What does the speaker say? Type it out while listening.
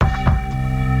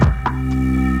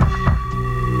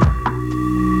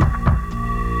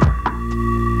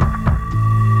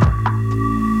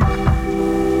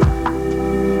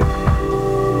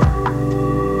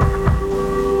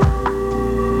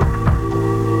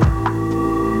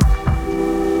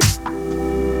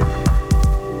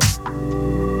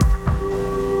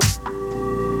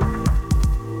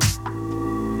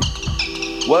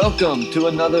Welcome to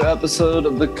another episode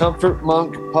of the Comfort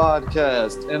Monk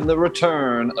podcast and the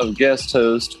return of guest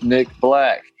host Nick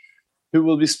Black, who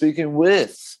will be speaking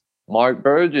with Mark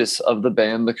Burgess of the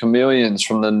band The Chameleons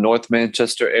from the North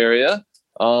Manchester area.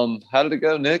 How did it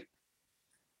go, Nick?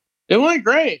 It went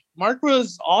great. Mark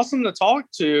was awesome to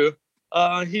talk to.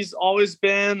 He's always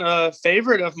been a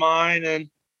favorite of mine, and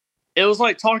it was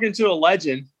like talking to a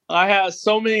legend. I had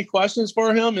so many questions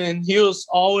for him, and he was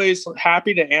always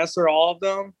happy to answer all of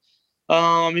them.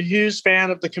 I'm a huge fan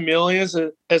of the Chameleons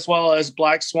as well as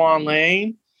Black Swan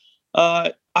Lane.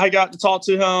 I got to talk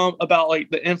to him about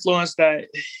like the influence that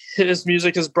his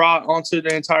music has brought onto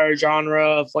the entire genre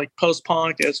of like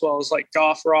post-punk as well as like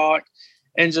goth rock,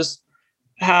 and just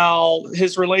how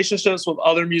his relationships with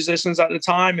other musicians at the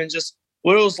time and just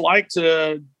what it was like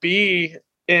to be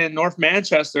in North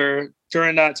Manchester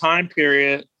during that time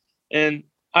period. And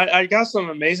I got some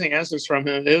amazing answers from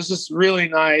him. It was just really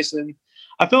nice. And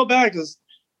I felt bad because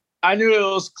I knew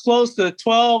it was close to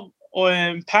 12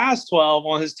 and past 12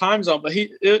 on his time zone, but he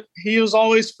was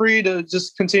always free to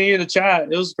just continue to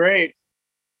chat. It was great.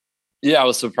 Yeah, I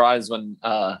was surprised when,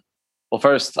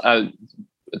 first,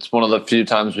 it's one of the few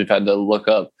times we've had to look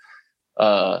up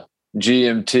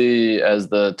GMT as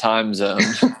the time zone.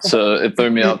 So it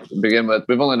threw me off to begin with.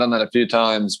 We've only done that a few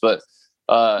times, but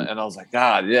and I was like,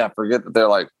 God, yeah, forget that they're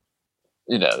like,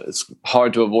 it's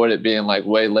hard to avoid it being like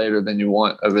way later than you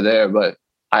want over there. But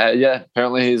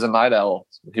apparently he's a night owl.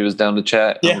 He was down to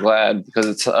chat. Yeah. I'm glad because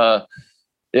it's,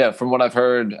 from what I've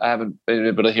heard, I haven't been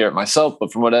able to hear it myself,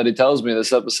 but from what Eddie tells me,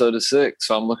 this episode is sick.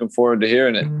 So I'm looking forward to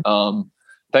hearing it.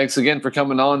 Thanks again for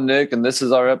coming on, Nick. And this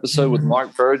is our episode with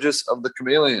Mark Burgess of the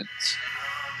Chameleons.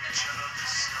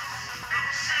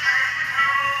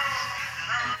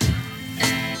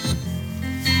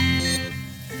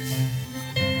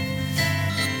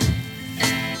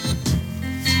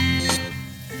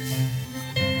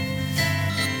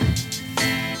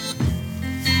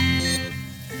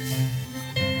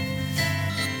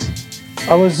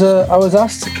 I was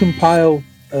asked to compile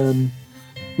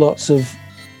lots of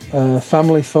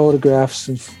family photographs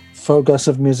and photographs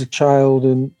of me as a child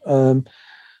and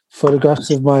photographs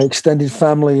of my extended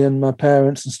family and my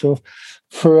parents and stuff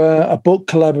for a book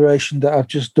collaboration that I've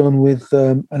just done with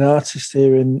an artist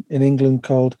here in England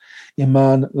called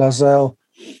Iman Lazelle.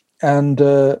 And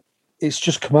it's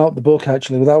just come out, the book,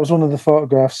 actually. But that was one of the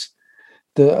photographs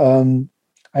that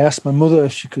I asked my mother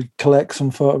if she could collect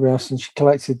some photographs, and she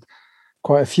collected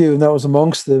quite a few, and that was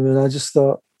amongst them. And I just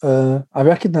thought, I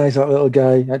recognize that little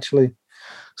guy, actually.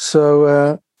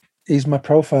 So he's my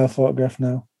profile photograph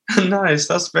now. Nice.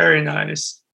 That's very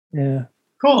nice. Yeah.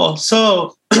 Cool.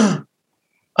 So tell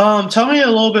me a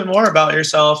little bit more about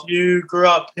yourself. You grew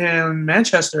up in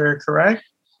Manchester, correct?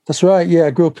 That's right. Yeah,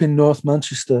 I grew up in North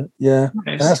Manchester. Yeah.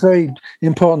 Nice. That's a very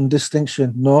important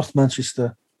distinction, North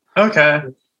Manchester. Okay.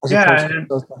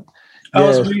 I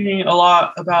was reading a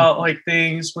lot about like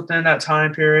things within that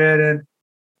time period and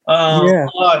a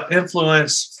lot of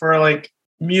influence for like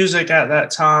music at that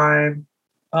time.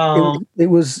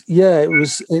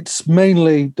 It's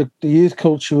mainly the youth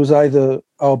culture was either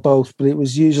or both, but it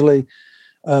was usually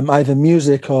either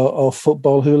music or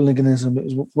football hooliganism. It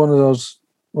was one of those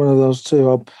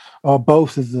two or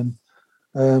both of them.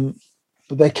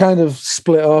 But they kind of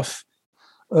split off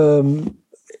in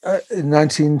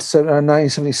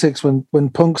 1976 when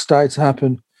punk started to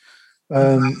happen.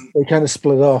 They kind of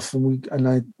split off,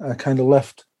 and I kind of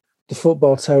left the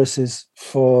football terraces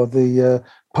for the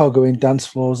pogoing dance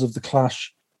floors of the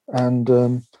Clash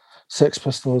and Sex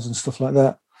Pistols and stuff like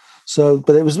that. So,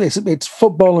 but it's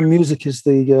football and music is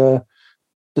the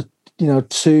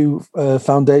two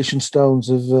foundation stones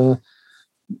of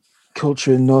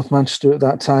culture in North Manchester at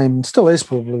that time, and still is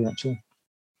probably actually.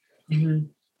 Mm-hmm.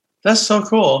 That's so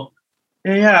cool.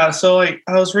 Yeah. So like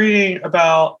I was reading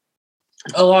about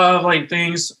a lot of like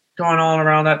things going on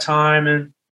around that time,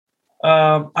 and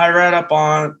I read up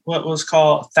on what was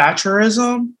called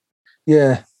Thatcherism.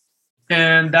 Yeah.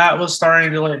 And that was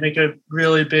starting to like make a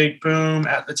really big boom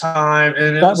at the time.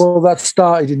 And that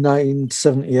started in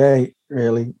 1978,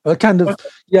 really.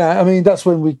 I mean, that's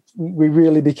when we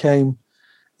really became.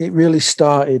 It really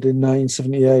started in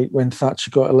 1978 when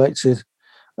Thatcher got elected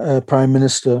Prime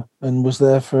Minister and was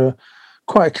there for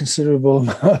quite a considerable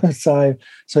amount of time.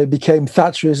 So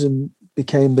Thatcherism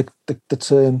became the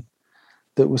term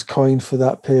that was coined for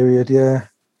that period. Yeah.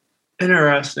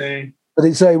 Interesting. But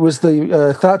it was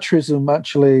the Thatcherism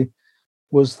actually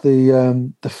was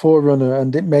the forerunner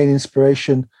and the main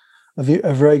inspiration of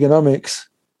Reaganomics.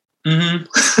 Mm-hmm.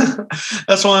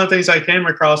 That's one of the things I came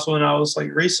across when I was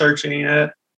like researching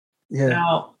it. Yeah.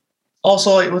 Now,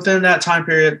 also like within that time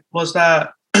period, was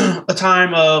that a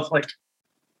time of like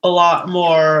a lot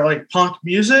more like punk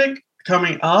music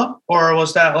coming up, or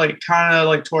was that like kind of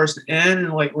like towards the end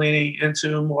and like leaning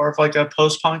into more of like a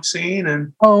post-punk scene?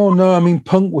 And Oh no, I mean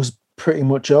punk was pretty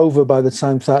much over by the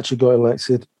time Thatcher got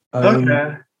elected.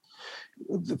 okay,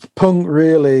 Punk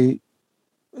really,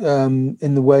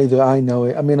 in the way that I know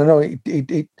it. I mean, I know it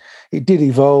did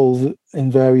evolve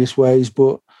in various ways,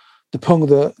 but the punk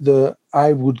that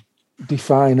I would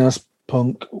define as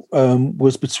punk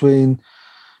was between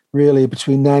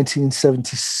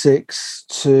 1976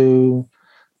 to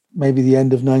maybe the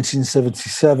end of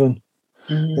 1977.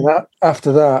 mm-hmm. And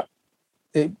after that,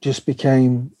 it just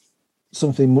became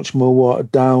something much more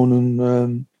watered down,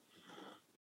 and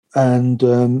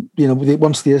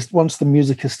once the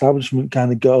music establishment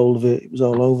kind of got hold of it, it was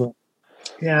all over.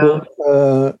 Yeah.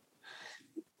 But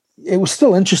it was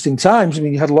still interesting times. I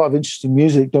mean, you had a lot of interesting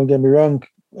music. Don't get me wrong.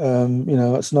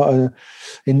 It's not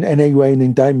in any way an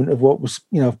indictment of what was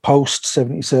post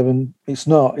 77. It's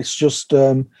not. It's just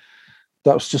that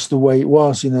was just the way it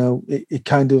was.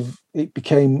 It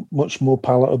became much more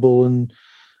palatable, and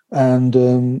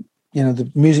the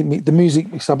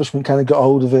music establishment kind of got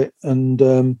hold of it,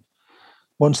 and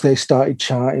once they started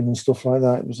charting and stuff like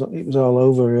that, it was all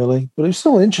over really. But it was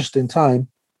still an interesting time.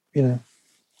 Yeah,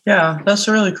 that's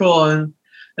really cool, and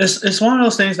it's one of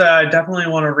those things that I definitely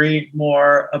want to read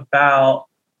more about.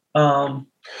 Well,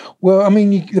 I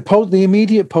mean, the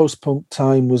immediate post-punk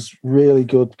time was really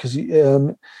good because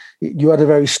you had a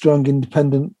very strong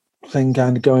independent thing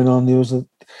kind of going on. There was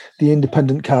the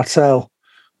independent cartel,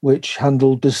 which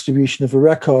handled distribution of a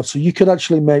record, so you could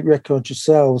actually make records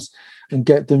yourselves and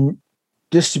get them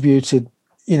distributed,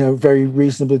 very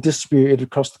reasonably distributed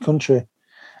across the country.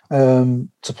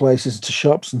 To places, to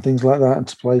shops and things like that, and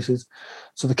to places.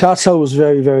 So the cartel was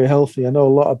very, very healthy. I know a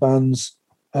lot of bands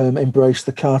embraced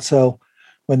the cartel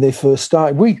when they first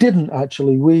started. We didn't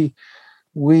actually. We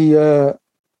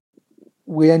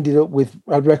ended up with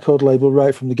a record label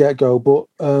right from the get-go, but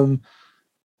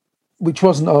which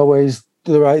wasn't always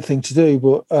the right thing to do.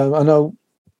 But I know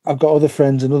I've got other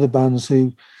friends and other bands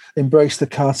who embraced the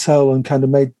cartel and kind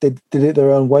of did it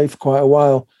their own way for quite a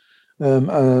while.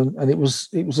 And it was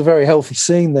a very healthy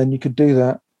scene. Then you could do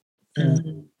that.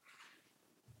 Mm-hmm.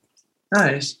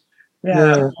 Nice,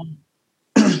 yeah.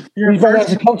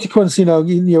 As a consequence,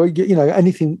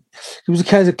 anything. It was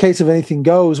a case of anything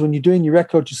goes. When you're doing your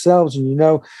record yourselves, and you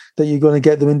know that you're going to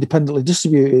get them independently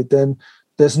distributed, then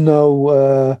there's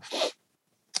no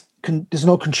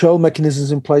control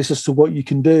mechanisms in place as to what you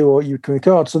can do or what you can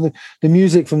record. So the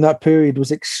music from that period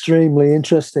was extremely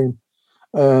interesting.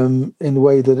 In the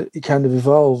way that it kind of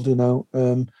evolved,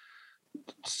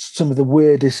 some of the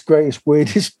weirdest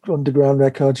underground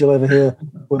records you'll ever hear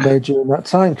were made during that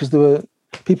time because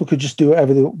people could just do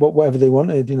whatever they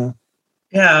wanted,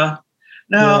 Yeah.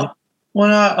 Now,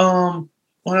 when I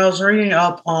was reading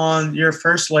up on your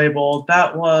first label,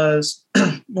 that was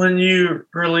when you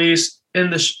released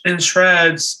in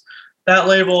Shreds. That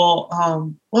label,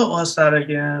 what was that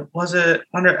again? Was it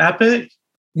under Epic?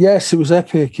 Yes, it was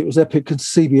Epic. It was Epic because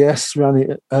CBS ran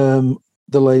it.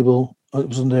 The label, it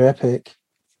was under Epic.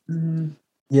 Mm-hmm.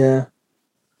 Yeah,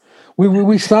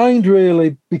 we signed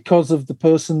really because of the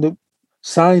person that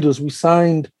signed us. We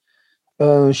signed.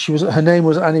 Her name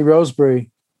was Annie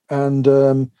Roseberry,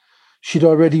 and she'd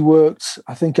already worked,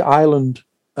 I think, at Ireland,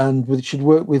 and she'd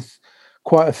worked with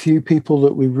quite a few people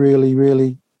that we really,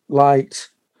 really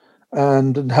liked,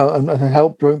 and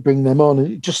helped bring them on.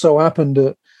 And it just so happened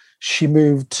that she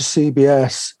moved to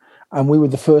CBS, and we were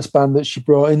the first band that she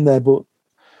brought in there. But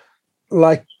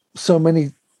like so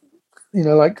many,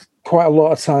 like quite a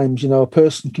lot of times, a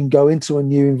person can go into a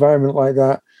new environment like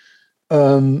that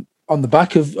on the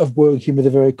back of working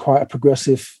with quite a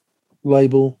progressive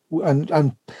label,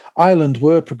 and Ireland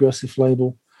were a progressive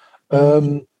label,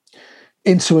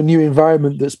 into a new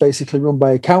environment that's basically run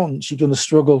by accountants. You're going to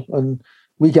struggle, and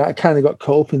we kind of got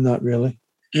caught up in that, really.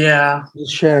 Yeah,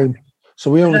 it's a shame. So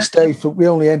we only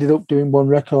ended up doing one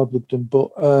record with them,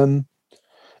 but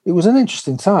it was an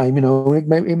interesting time.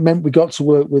 It meant we got to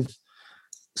work with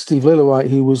Steve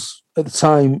Lillywhite, who was at the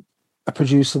time a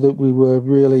producer that we were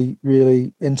really,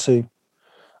 really into.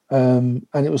 And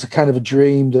it was a kind of a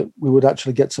dream that we would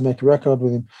actually get to make a record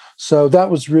with him. So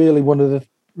that was really one of the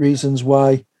reasons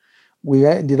why we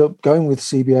ended up going with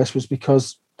CBS, was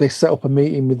because they set up a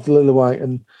meeting with Lillywhite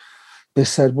and they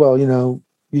said, well, you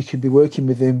can be working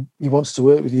with him. He wants to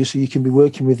work with you, so you can be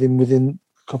working with him within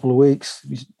a couple of weeks.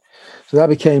 So that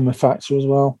became a factor as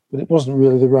well, but it wasn't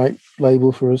really the right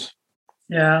label for us.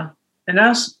 Yeah. And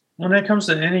that's, when it comes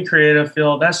to any creative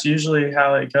field, that's usually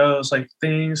how it goes. Like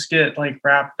things get like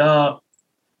wrapped up.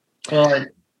 Well, like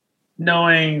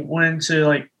knowing when to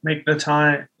like make the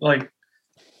time, like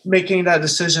making that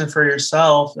decision for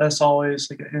yourself. That's always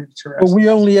like an interesting. But we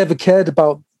only ever cared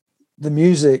about the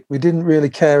music. We didn't really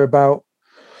care about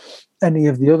any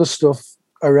of the other stuff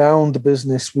around the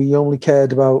business. We only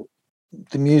cared about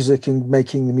the music and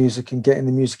making the music and getting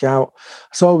the music out.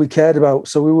 That's all we cared about.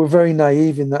 So we were very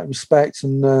naive in that respect.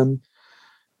 And,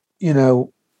 you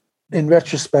know, in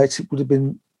retrospect, it would have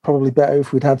been probably better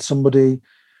if we'd had somebody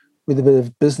with a bit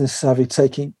of business savvy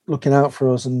looking out for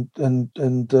us and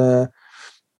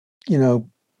you know,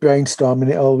 brainstorming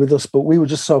it all with us. But we were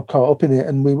just so caught up in it.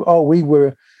 And we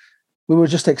were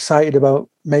just excited about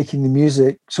making the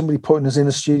music. Somebody putting us in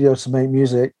a studio to make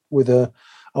music with a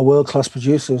world-class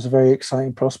producer was a very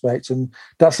exciting prospect. And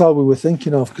that's all we were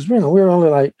thinking of, because, you know, we were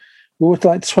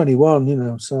like 21, you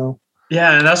know, so.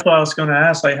 Yeah, and that's what I was going to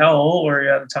ask. Like, how old were you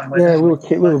at the time? Like, yeah, we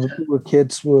were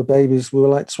kids. We were babies. We were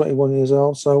like 21 years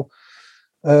old. So,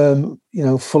 you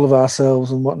know, full of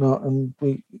ourselves and whatnot. And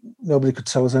nobody could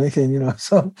tell us anything, you know.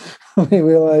 So we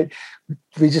were like,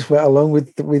 we just went along with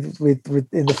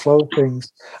in the flow of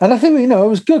things. And I think, you know, it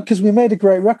was good because we made a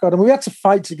great record, and we had to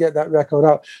fight to get that record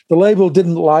out. The label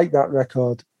didn't like that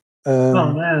record.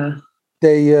 Oh man,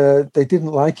 they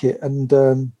didn't like it,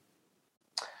 and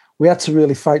we had to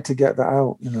really fight to get that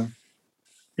out, you know.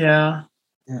 Yeah.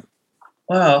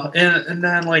 Wow. And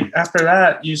then like after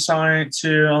that, you signed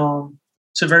to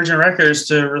Virgin Records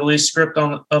to release Script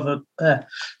of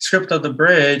the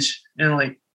Bridge, and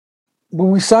like. Well,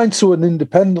 we signed to an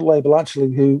independent label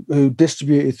actually, who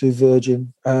distributed through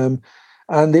Virgin, and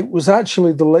it was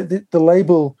actually the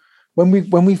label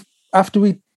after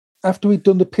we'd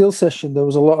done the Peel session, there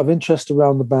was a lot of interest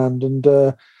around the band, and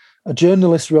a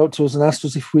journalist wrote to us and asked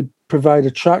us if we'd provide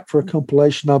a track for a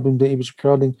compilation album that he was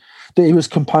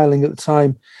compiling at the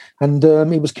time, and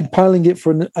he was compiling it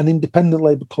for an independent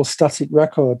label called Static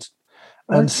Records,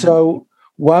 and so.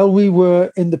 While we were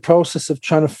in the process of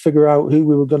trying to figure out who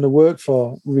we were going to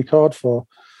record for,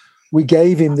 we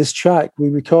gave him this track. We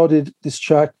recorded this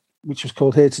track, which was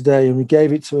called Here Today, and we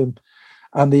gave it to him.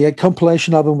 And the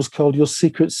compilation album was called Your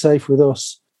Secret's Safe With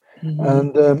Us. Mm-hmm.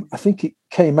 And I think it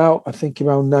came out,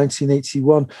 around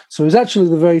 1981. So it was actually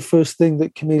the very first thing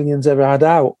that Chameleons ever had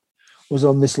out was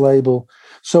on this label.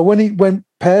 So when he went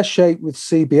pear-shaped with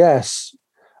CBS,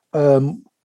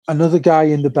 another guy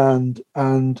in the band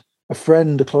and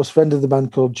a close friend of the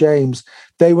band called James,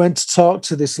 they went to talk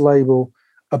to this label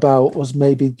about us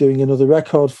maybe doing another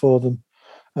record for them.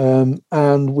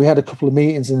 And we had a couple of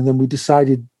meetings, and then we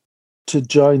decided to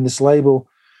join this label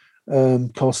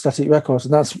called Static Records.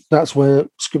 And that's where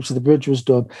Script of the Bridge was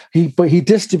done. But he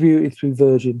distributed through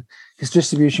Virgin. His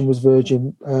distribution was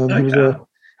Virgin.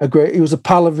 He was a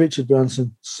pal of Richard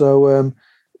Branson. So,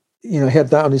 you know, he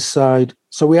had that on his side.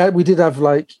 So we did have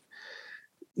like,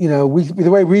 you know,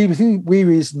 the way we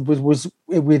reasoned was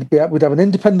we'd have an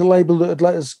independent label that would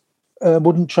let us,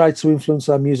 wouldn't try to influence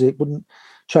our music, wouldn't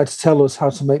try to tell us how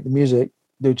to make the music.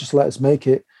 They would just let us make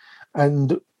it,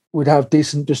 and we'd have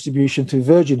decent distribution through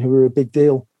Virgin, who were a big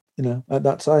deal, you know, at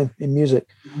that time in music.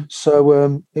 Mm-hmm.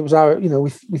 So it was our, you know,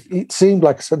 it seemed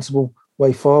like a sensible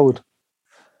way forward.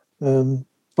 But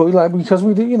because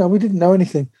we didn't know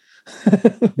anything.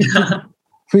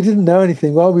 We didn't know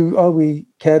anything. All we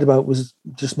cared about was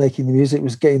just making the music,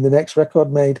 was getting the next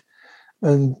record made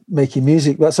and making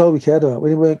music. That's all we cared about.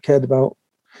 We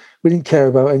didn't care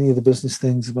about any of the business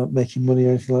things, about making money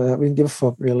or anything like that. We didn't give a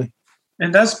fuck, really.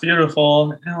 And that's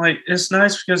beautiful. And like, it's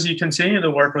nice because you continue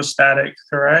to work with Static,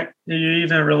 correct? You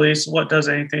even release What Does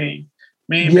Anything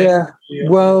Mean? Yeah.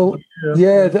 Well,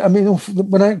 yeah. I mean,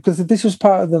 because this was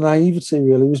part of the naivety,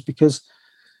 really, was because,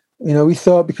 you know, we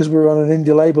thought because we were on an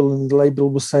indie label and the label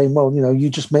was saying, well, you know,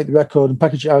 you just make the record and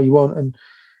package it how you want, and,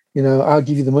 you know, I'll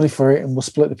give you the money for it and we'll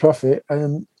split the profit.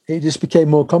 And it just became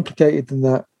more complicated than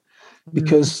that,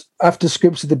 because after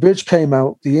Scripts of the Bridge came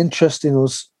out, the interest in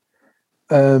us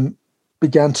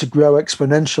began to grow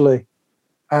exponentially.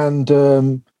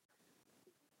 And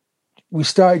we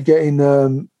started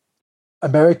getting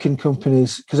American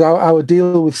companies, because our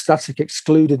deal with Static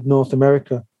excluded North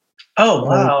America. Oh,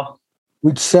 wow.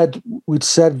 We'd said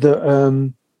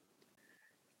that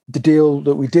the deal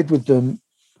that we did with them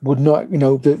would not, you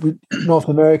know, that North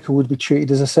America would be treated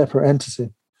as a separate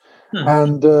entity.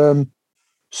 And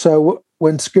so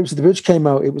when Scripts of the Bridge came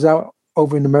out, it was out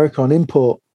over in America on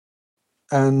import,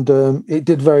 and it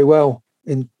did very well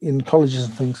in colleges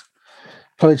and things,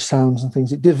 college towns and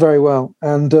things. It did very well,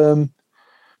 and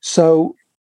so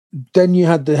then you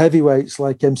had the heavyweights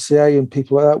like MCA and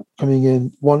people like that coming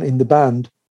in, wanting the band.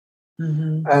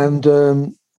 Mm-hmm. And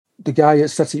the guy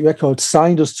at Static Records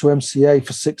signed us to MCA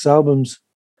for 6 albums,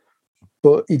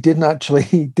 but he didn't actually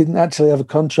have a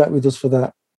contract with us for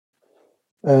that,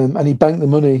 and he banked the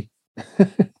money.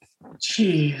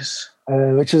 Jeez.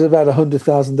 Which is about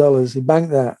 $100,000. He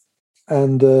banked that,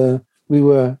 and we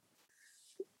were,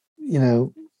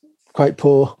 quite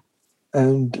poor,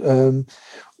 and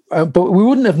but we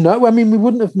wouldn't have known. I mean, we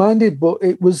wouldn't have minded, but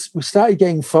we started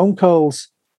getting phone calls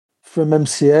from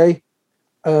MCA,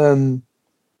 giving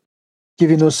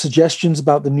us suggestions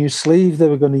about the new sleeve they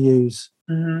were going to use,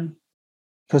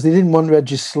 because they didn't want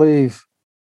Reggie's sleeve.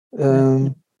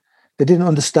 They didn't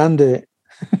understand it.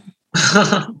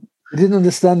 They didn't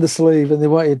understand the sleeve, and they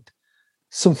wanted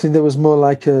something that was more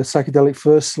like a psychedelic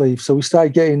first sleeve. So we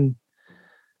started getting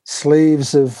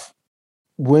sleeves of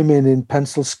women in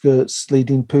pencil skirts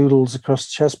leading poodles across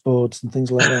chessboards and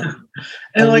things like that.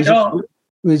 and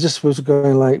we just was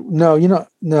going like, no, you're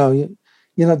not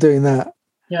doing that.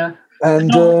 Yeah. And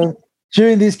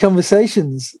during these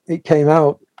conversations, it came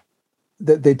out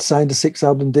that they'd signed a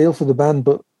 6-album deal for the band,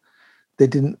 but they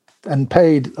didn't, and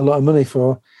paid a lot of money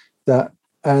for that,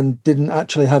 and didn't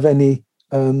actually have any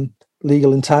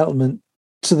legal entitlement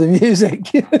to the music.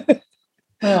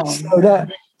 So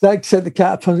that set the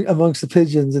cat amongst the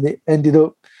pigeons, and it ended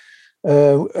up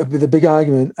with a big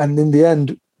argument. And in the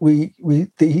end,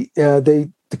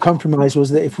 the compromise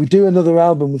was that if we do another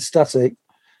album with Static,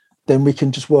 then we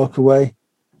can just walk away.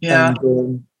 Yeah.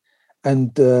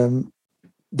 And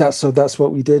that's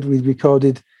what we did. We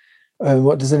recorded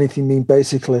What Does Anything Mean,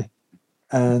 basically,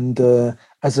 and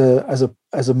as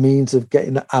a means of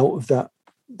getting out of that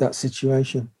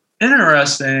situation.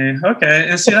 Interesting. Okay.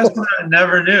 And see, that's what I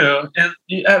never knew. And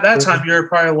at that time, you were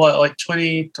probably what, like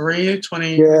 23,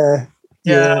 20?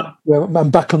 Yeah. Well, I'm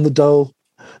back on the dole.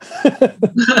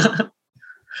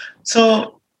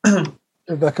 So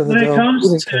back on the when dole. it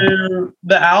comes to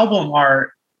the album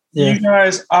art, you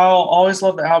guys, I'll always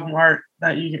love the album art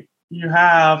that you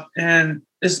have, and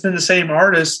it's been the same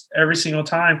artist every single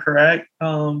time, correct?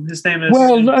 His name is...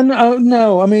 Well,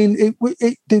 no. I mean,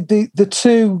 the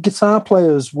two guitar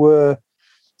players were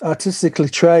artistically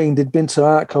trained. They'd been to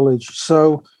art college,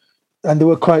 so, and they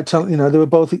were quite talented. They were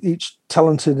both each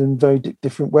talented in very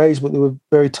different ways, but they were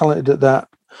very talented at that.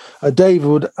 Dave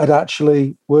had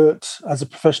actually worked as a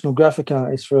professional graphic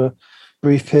artist for a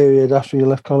brief period after he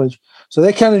left college, so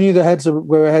they kind of knew their heads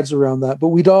around that. But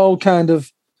we'd all kind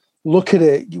of look at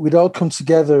it. We'd all come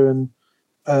together, and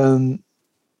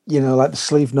like the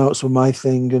sleeve notes were my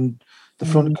thing, and the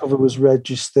front cover was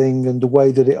Reggie's thing, and the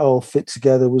way that it all fit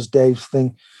together was Dave's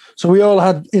thing. So we all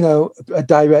had, a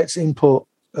direct input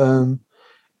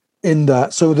in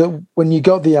that, so that when you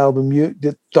got the album,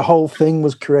 the whole thing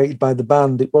was created by the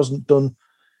band. It wasn't done,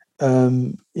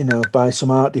 by some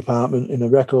art department in a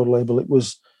record label. It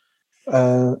was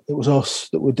us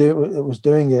that was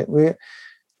doing it.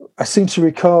 I seem to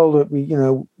recall that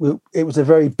it was a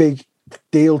very big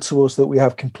deal to us that we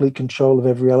have complete control of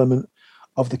every element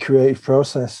of the creative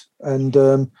process, and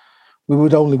we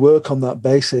would only work on that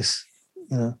basis.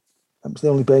 That was the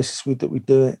only basis that we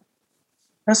do it.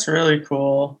 That's really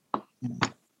cool.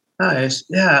 Nice.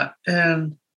 Yeah.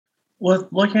 And with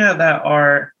looking at that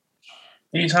art,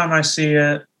 anytime I see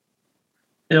it,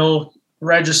 it'll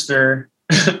register.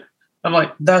 I'm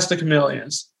like, that's the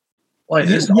Chameleons. Like, I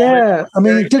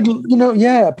mean, it didn't,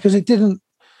 because it didn't,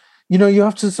 you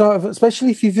have to sort of,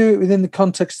 especially if you view it within the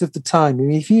context of the time. I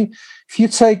mean, if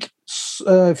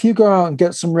you go out and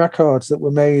get some records that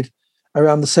were made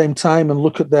around the same time and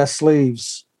look at their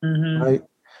sleeves, right,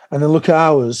 and then look at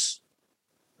ours,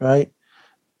 right,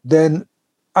 then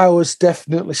ours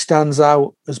definitely stands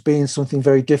out as being something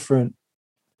very different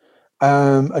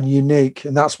and unique,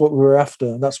 and that's what we were after,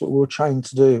 and that's what we were trying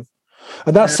to do.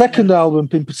 And that second album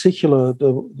in particular,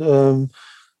 the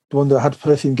one that had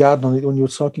Perfume Garden on it, the one you were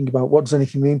talking about, What Does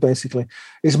Anything Mean, basically,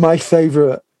 is one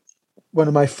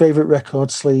of my favorite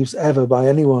record sleeves ever by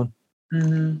anyone.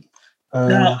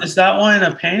 Now, is that one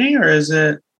a painting or is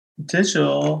it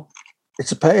digital?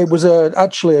 It was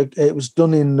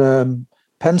done in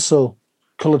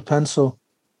colored pencil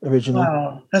originally.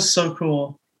 Wow, that's so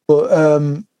cool. But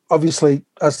obviously,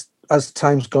 as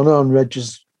time's gone on,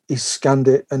 he's scanned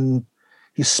it and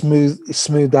he's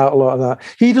smoothed out a lot of that.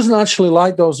 He doesn't actually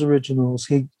like those originals.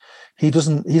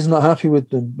 He's not happy with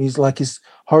them. He's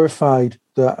horrified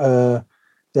that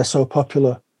they're so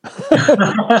popular.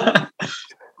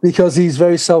 Because he's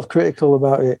very self-critical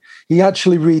about it. He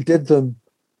actually redid them,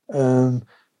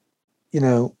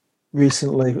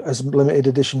 recently as limited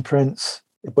edition prints.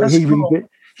 But he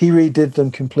redid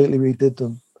them, completely redid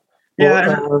them.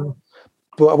 Yeah.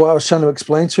 But what I was trying to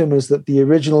explain to him is that the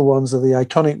original ones are the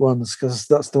iconic ones, because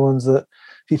that's the ones that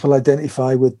people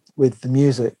identify with the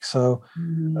music. So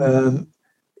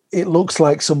it looks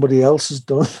like somebody else has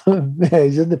done them. Yeah,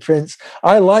 he's in the prints.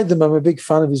 I like them. I'm a big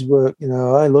fan of his work. You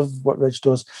know, I love what Reg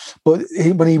does. But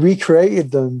when he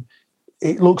recreated them,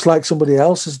 it looks like somebody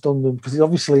else has done them because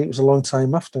obviously it was a long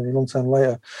time after, a long time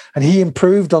later. And he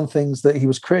improved on things that he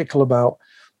was critical about,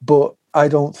 but I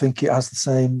don't think it has the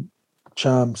same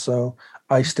charm. So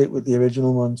I stick with the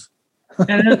original ones.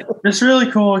 And it's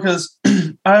really cool because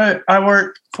I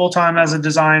work full-time as a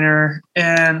designer,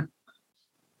 and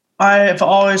I've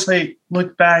always like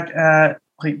looked back at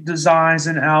like designs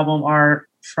and album art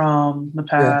from the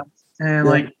past, and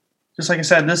like just like I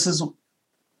said, this is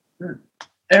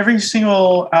every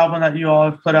single album that you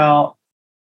all have put out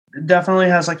definitely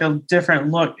has like a different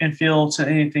look and feel to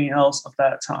anything else of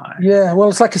that time. Yeah, well,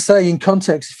 it's like I say, in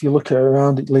context, if you look at it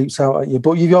around, it leaps out at you.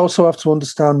 But you also have to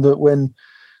understand that when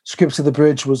Script of the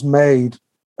Bridge was made,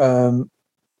 you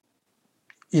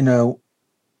know,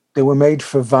 they were made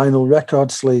for vinyl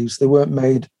record sleeves. They weren't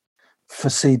made for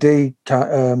CD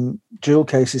jewel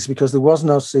cases because there was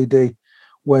no CD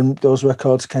when those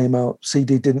records came out.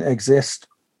 CD didn't exist.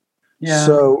 Yeah.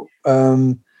 So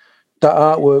that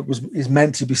artwork is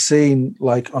meant to be seen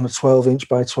like on a 12-inch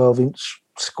by 12-inch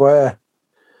square,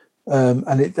 and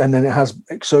then it has.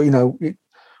 So you know,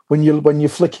 when you're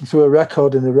flicking through a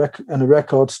record in a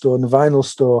record store, in a vinyl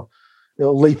store,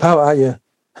 it'll leap out at you,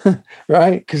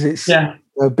 right? Because it's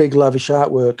a big lavish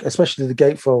artwork, especially the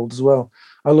gatefold as well.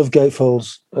 I love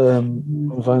gatefolds on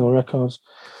vinyl records.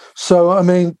 So I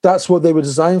mean, that's what they were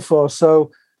designed for. So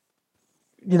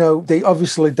you know, they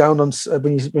obviously down on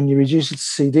when you reduce it to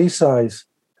CD size,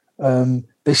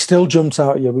 they still jumped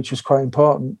out at you, which was quite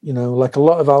important. You know, like a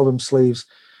lot of album sleeves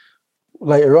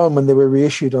later on when they were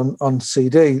reissued on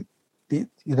CD, the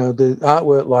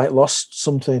artwork like lost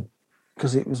something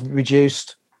because it was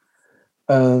reduced.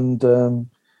 And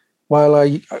while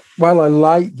I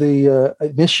like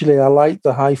initially I liked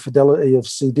the high fidelity of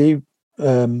CD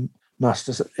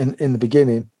masters in the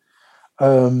beginning.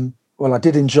 Well, I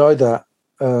did enjoy that.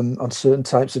 On certain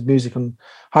types of music, on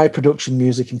high production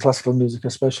music and classical music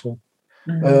especially.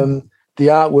 The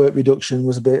artwork reduction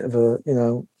was a bit of a,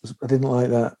 I didn't like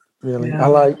that really. Yeah. I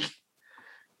like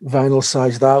vinyl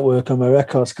sized artwork on my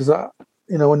records because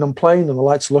when I'm playing them, I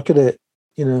like to look at it,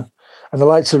 and I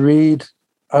like to read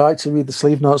the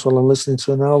sleeve notes while I'm listening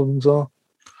to an album as well.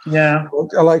 Yeah.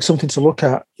 I like something to look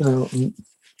at, and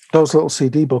those little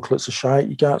CD booklets are shite.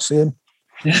 You can't see them.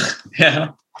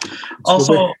 Yeah.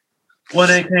 Also, when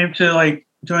it came to like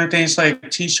doing things like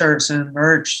T-shirts and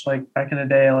merch, like back in the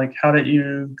day, like how did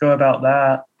you go about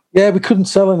that? Yeah, we couldn't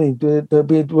sell any.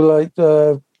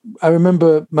 I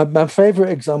remember my favorite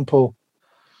example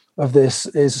of this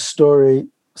is a story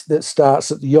that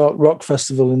starts at the York Rock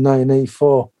Festival in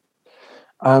 1984,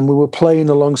 and we were playing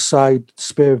alongside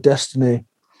Spear of Destiny,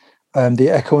 the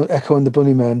Echo and the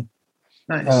Bunnymen,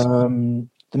 nice.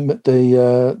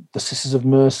 The Sisters of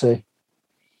Mercy.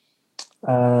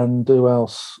 And who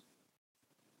else?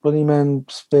 Bunnymen,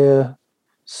 Spear,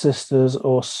 Sisters,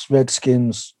 or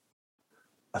Redskins.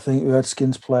 I think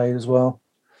Redskins played as well.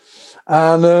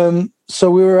 And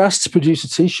so we were asked to produce a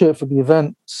T-shirt for the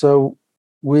event. So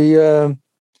we were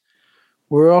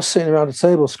all sitting around a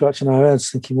table scratching our heads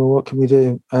thinking, well, what can we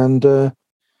do? And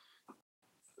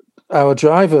our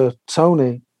driver,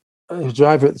 Tony, who was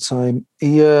driver at the time,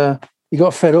 he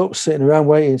got fed up sitting around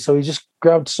waiting. So he just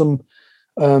grabbed some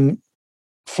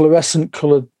fluorescent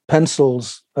coloured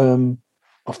pencils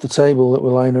off the table that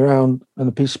were lying around and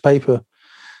a piece of paper,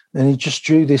 and he just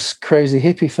drew this crazy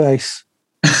hippie face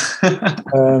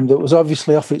that was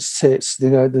obviously off its tits.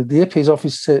 The hippie's off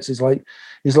his tits. He's like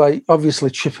obviously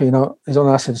tripping out. He's on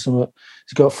acid or something.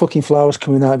 He's got fucking flowers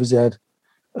coming out of his head,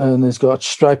 and he's got a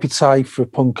stripy tie for a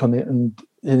punk on it, and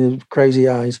his crazy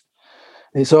eyes.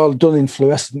 And it's all done in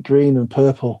fluorescent green and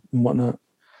purple and whatnot.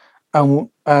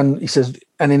 And he says,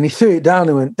 and then he threw it down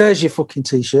and went, "There's your fucking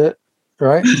T-shirt,"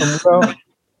 right?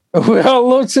 And we all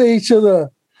looked at each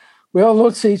other. We all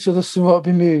looked at each other, somewhat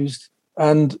bemused.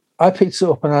 And I picked it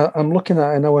up and I'm looking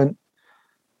at it and I went,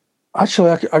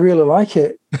 "Actually, I really like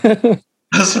it."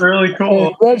 That's really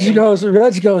cool. Reg goes,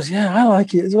 "Yeah, I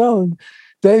like it as well." And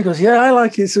Dave goes, "Yeah, I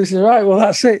like it." So we said, "Right, well,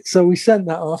 that's it." So we sent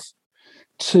that off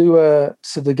to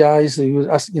the guys who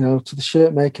was, to the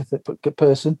shirt maker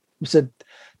person. We said,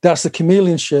 "That's the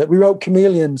Chameleons shirt." We wrote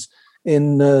Chameleons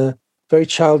in very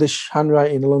childish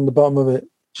handwriting along the bottom of it,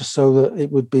 just so that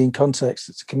it would be in context.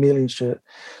 It's a Chameleons shirt.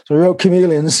 So we wrote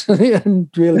Chameleons and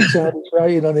really childish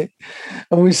writing on it.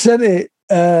 And we sent it,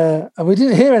 and we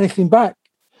didn't hear anything back.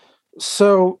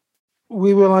 So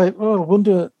we were like, "Oh, I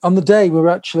wonder," on the day we were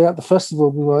actually at the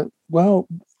festival, we were like, "Well,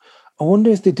 I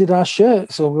wonder if they did our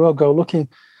shirt." So we all go looking.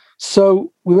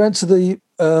 So we went to the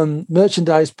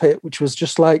merchandise pit, which was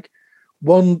just like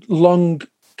one long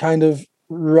kind of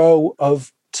row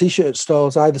of T-shirt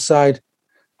stalls either side.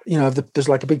 You know, there's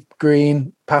like a big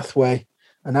green pathway,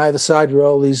 and either side were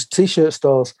all these T-shirt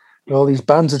stalls. All these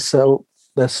bands had set up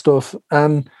their stuff,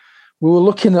 and we were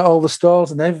looking at all the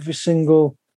stalls, and every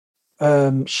single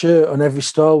shirt on every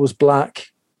stall was black,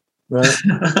 right?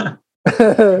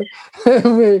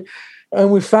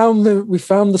 and we found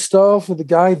the stall for the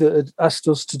guy that had asked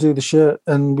us to do the shirt,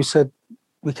 and we said,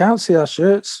 we can't see our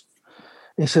shirts.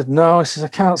 And he said, no. He says, I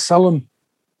can't sell them.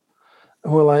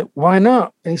 And we're like, why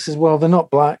not? And he says, well, they're not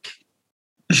black.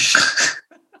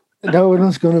 No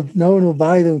one will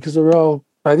buy them because they're all,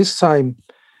 by this time,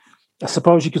 I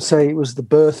suppose you could say it was the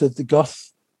birth of the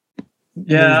goth.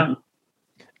 Yeah. movement.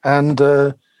 And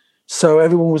so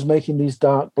everyone was making these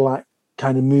dark black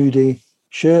kind of moody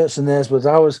shirts, and theirs was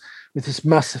ours with this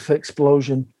massive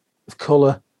explosion of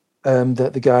colour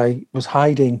that the guy was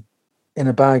hiding in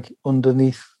a bag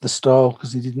underneath the stall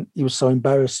because he was so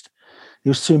embarrassed. He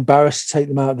was too embarrassed to take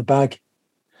them out of the bag.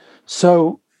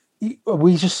 So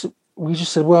we just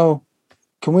said, well,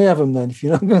 can we have them then if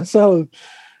you're not going to sell them?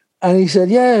 And he said,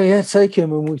 yeah, take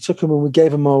them. And we took them and we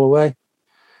gave them all away.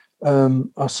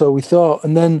 Or so we thought.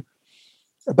 And then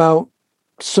about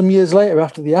some years later,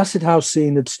 after the acid house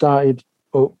scene had started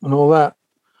up and all that,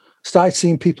 started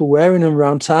seeing people wearing them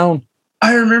around town.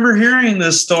 I remember hearing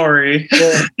this story.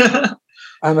 Yeah.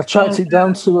 And I tracked it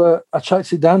down to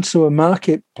a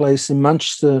marketplace in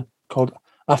Manchester called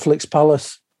Affleck's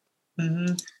Palace.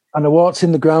 Mm-hmm. And I walked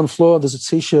in the ground floor. There's a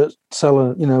T-shirt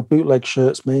seller, bootleg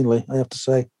shirts mainly, I have to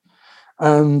say.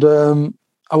 And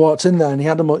I walked in there, and he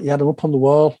had them up on the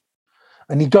wall.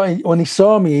 And when he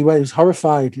saw me, he was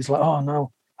horrified. He's like, "Oh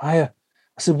no, hiya."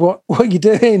 I said, "What are you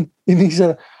doing?" And he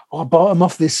said, "Oh, I bought him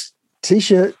off this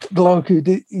T-shirt bloke who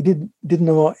didn't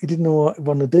know what he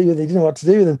wanted to do with it. He didn't know what to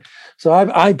do with them. So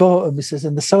I bought them." He says,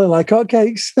 "And they're selling like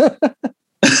hotcakes."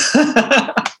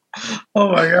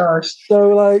 Oh my gosh! So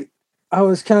like, I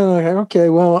was kind of like, okay,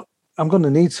 well, I'm going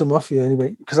to need some off you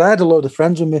anyway, because I had a load of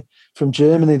friends with me from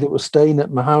Germany that were staying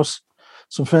at my house.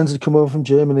 Some friends had come over from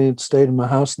Germany and stayed in my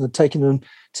house, and they'd taken them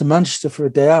to Manchester for a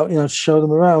day out, to show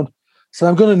them around. So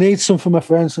I'm going to need some for my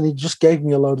friends, and he just gave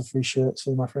me a load of free shirts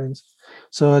for my friends.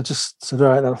 So I just said,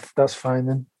 all right, that's fine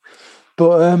then.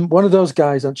 But one of those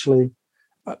guys actually,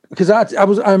 because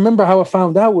I remember how I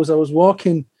found out was I was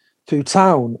walking through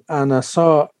town and I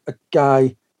saw a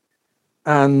guy,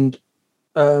 and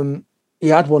he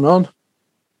had one on,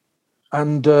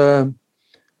 and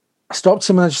I stopped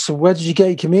him and I just said, "Where did you get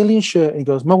your Chameleon shirt?" And he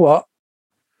goes, "My what?"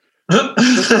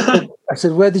 I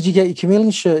said, "Where did you get your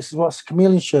Chameleon shirt?" He said, "What's a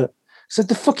Chameleon shirt?" I said,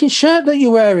 "The fucking shirt that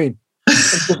you're wearing."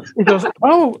 He goes,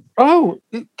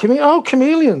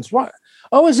 Chameleons. What?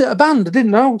 Oh, is it a band? I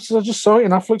didn't know. So I just saw it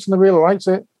in Affleck's and I really liked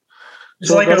it.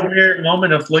 It's like a weird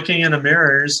moment of looking in a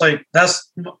mirror. It's like,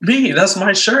 that's me. That's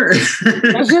my shirt.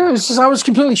 Yeah, I was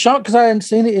completely shocked because I hadn't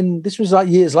seen it this was like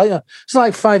years later. It's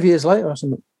like 5 years later or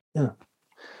something. Yeah.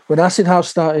 When Acid House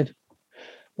started.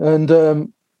 And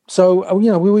so,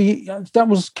 that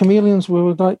was Chameleons. We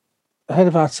were like ahead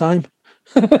of our time.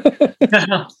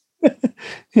 Yeah.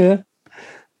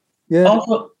 Yeah.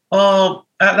 Also,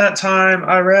 at that time,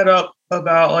 I read up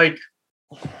about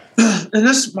and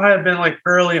this might have been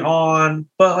early on,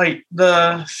 but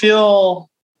the feel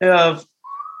of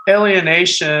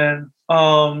alienation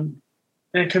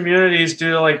in communities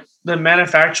due to the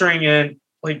manufacturing and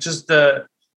just the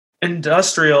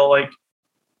industrial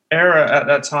era at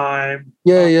that time.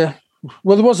 Yeah.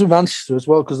 Well, there was in Manchester as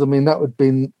well, because that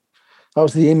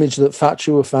was the image that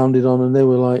Thatcher were founded on, and they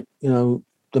were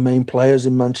the main players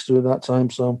in Manchester at that time.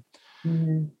 So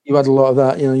you had a lot of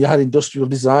that. You had industrial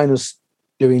designers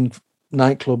doing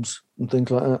nightclubs and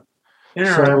things like that.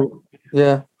 Yeah. So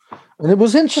yeah, and it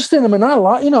was interesting. I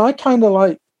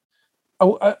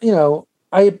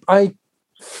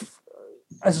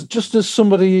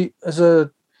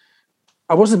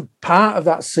wasn't part of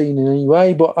that scene in any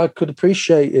way, but I could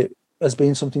appreciate it as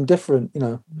being something different.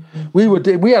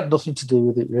 We had nothing to do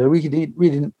with it really. We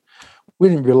didn't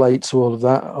relate to all of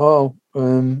that at all.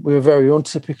 We were very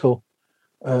untypical.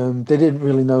 They didn't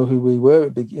really know who we were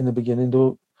in the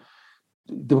beginning.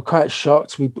 They were quite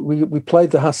shocked. We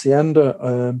played the Hacienda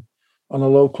on a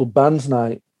local band's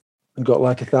night and got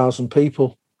 1,000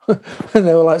 people, and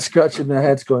they were scratching their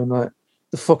heads, going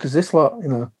 "The fuck is this lot?"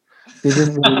 They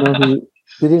didn't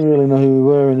really know who we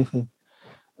were or anything,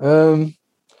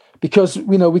 because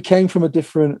we came from a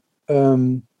different.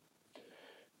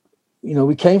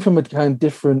 We came from a kind of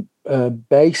different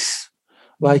base.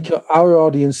 Our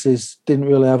audiences didn't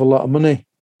really have a lot of money,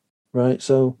 right?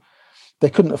 So they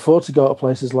couldn't afford to go to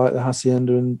places like the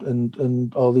Hacienda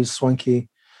and all these swanky,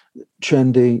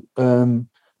 trendy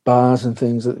bars and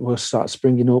things that were start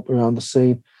springing up around the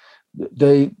scene.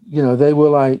 They were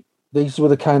like, these were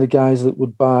the kind of guys that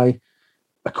would buy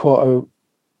a quarter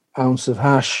ounce of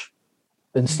hash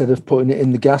instead of putting it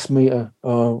in the gas meter,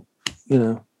 or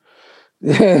they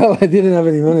didn't have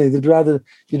any money. They'd rather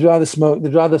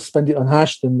spend it on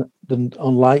hash than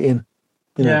on lighting,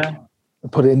 and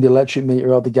put it in the electric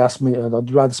meter or the gas meter.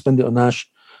 I'd rather spend it on hash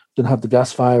than have the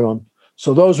gas fire on.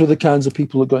 So those were the kinds of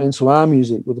people that got into our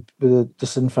music, with the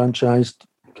disenfranchised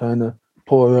kind of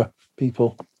poorer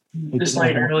people. Just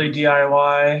like early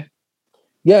DIY.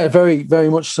 Yeah, very, very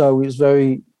much so. It was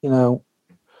very, it was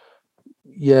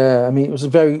we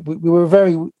were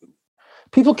very,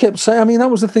 people kept saying,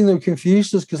 that was the thing that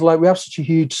confused us, because like we had such a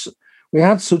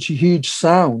huge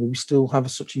sound. We still have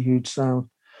such a huge sound.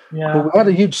 Yeah. But we had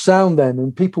a huge sound then,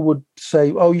 and people would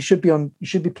say, "Oh, you should be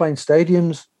playing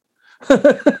stadiums."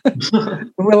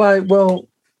 And we're like, well,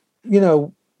 we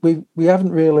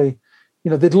haven't really,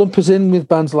 they'd lump us in with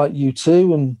bands like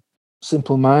U2 and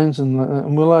Simple Minds,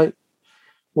 and we're like,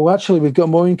 well, actually, we've got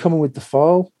more in common with The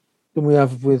Fall than we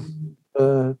have with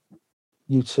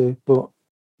U2. But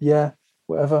yeah,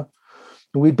 whatever.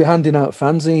 And we'd be handing out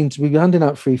fanzines. We'd be handing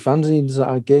out free fanzines at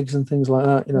our gigs and things like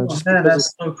that.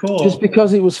 That's so cool. Just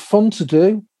because it was fun to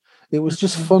do. It was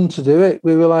just fun to do it.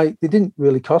 We were like, they didn't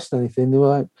really cost anything. They were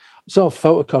like, it's all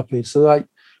photocopied. So like,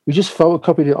 we just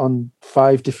photocopied it on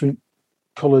 5 different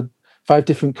colours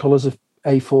of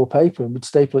A4 paper, and we'd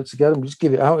staple it together and we'd just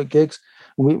give it out at gigs.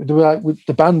 And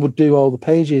the band would do all the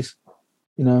pages.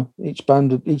 Each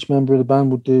member of the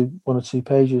band would do 1 or 2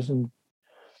 pages, and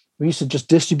we used to just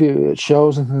distribute it at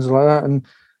shows and things like that. And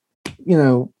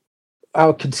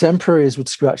our contemporaries would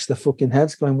scratch their fucking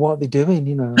heads, going, "What are they doing?"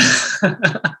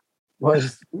 What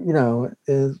is,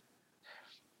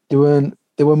 they were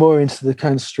more into the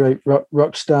kind of straight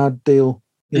rock star deal.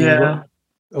 And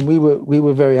we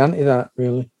were very anti that,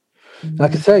 really.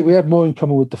 Like I say, we had more in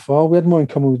common with The Fall. We had more in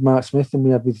common with Mark Smith than we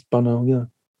had with Bono.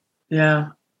 Yeah,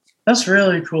 that's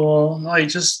really cool. Like,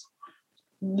 just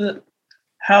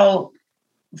how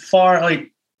far,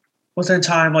 like, within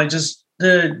time, like, just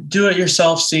the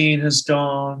do-it-yourself scene has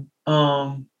gone.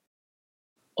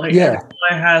 Everyone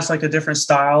has like a different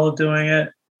style of doing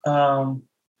it.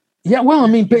 Yeah, well,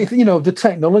 but the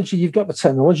technology, you've got the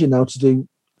technology now to do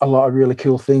a lot of really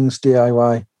cool things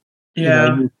DIY.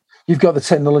 Yeah. You've got the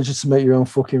technology to make your own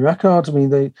fucking records.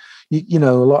 A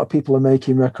lot of people are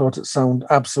making records that sound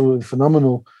absolutely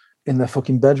phenomenal in their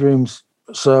fucking bedrooms.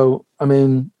 So,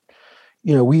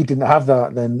 we didn't have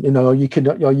that then. You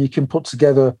can put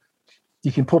together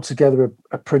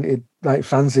a printed like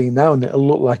fanzine now, and it'll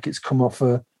look like it's come off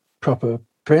a proper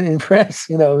printing press.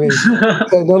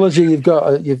 Technology you've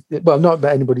got. Not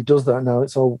that anybody does that now.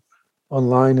 It's all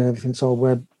online and everything's all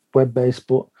web based.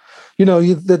 But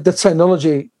the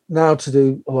technology now to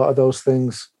do a lot of those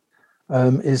things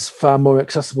is far more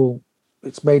accessible.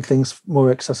 It's made things more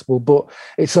accessible, but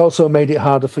it's also made it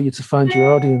harder for you to find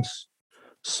your audience.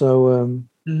 So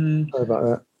sorry about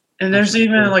that. And there's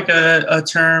even like a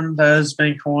term that has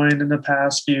been coined in the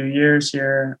past few years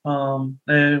here.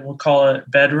 They will call it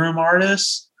bedroom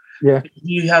artists. Yeah.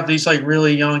 You have these like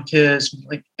really young kids,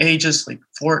 like ages like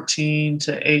 14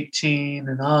 to 18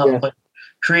 and up, like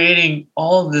creating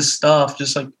all of this stuff.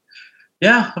 Just like,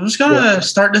 I'm just gonna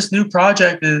start this new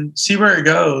project and see where it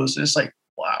goes. And it's like,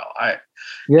 wow.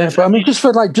 But just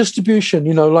for like distribution,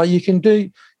 like you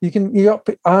got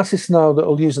artists now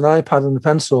that'll use an iPad and a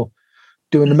pencil,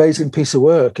 do an amazing piece of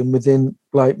work, and within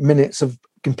like minutes of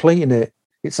completing it,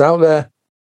 it's out there.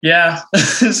 Yeah,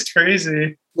 it's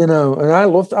crazy. And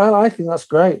I think that's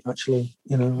great, actually.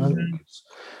 It's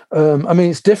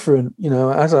different. It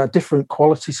has a different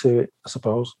quality to it, I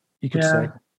suppose you could say.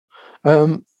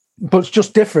 But it's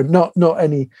just different, not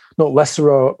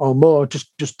lesser or more,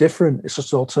 just different. It's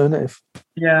just an alternative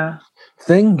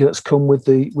thing that's come with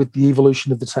the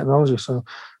evolution of the technology. So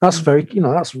that's very,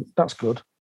 that's good.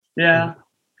 Yeah.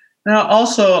 Now,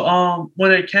 also,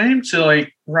 when it came to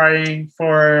like writing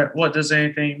for What Does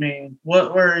Anything Mean,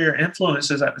 what were your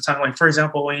influences at the time? Like, for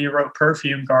example, when you wrote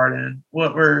Perfume Garden,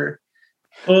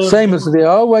 same as they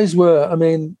always were.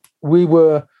 We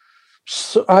were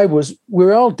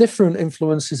all different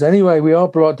influences anyway. We all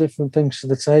brought different things to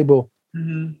the table.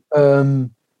 In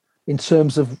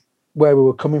terms of where we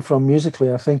were coming from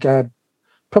musically. I think I had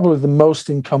probably the most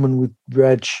in common with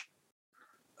Reg.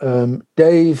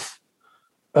 Dave,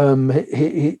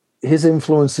 his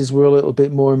influences were a little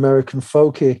bit more American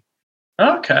folky.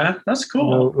 Okay, that's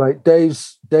cool. Like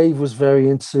Dave was very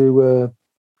into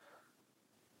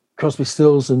Crosby,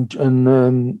 Stills,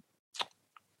 and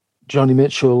Johnny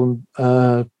Mitchell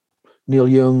and Neil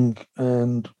Young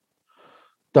and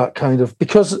that kind of,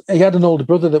 because he had an older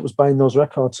brother that was buying those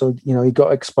records, so he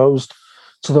got exposed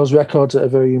to those records at a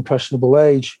very impressionable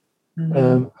age.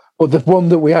 But the one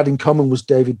that we had in common was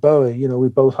David Bowie. We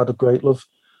both had a great love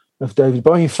of David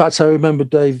Bowie. In fact, I remember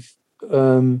Dave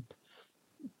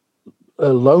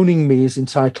loaning me his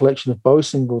entire collection of Bowie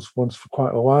singles once for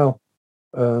quite a while,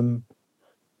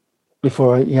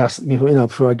 before he asked me,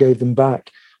 before I gave them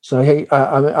back. So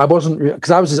I wasn't,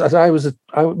 because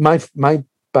my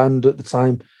band at the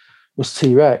time was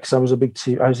T-Rex. I was a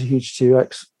huge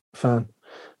T-Rex fan.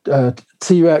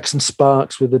 T-Rex and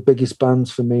Sparks were the biggest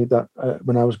bands for me that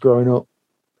when I was growing up.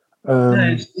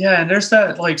 And there's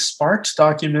that like Sparks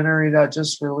documentary that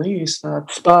just released.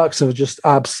 Sparks are just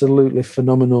absolutely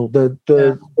phenomenal.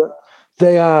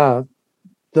 They are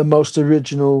the most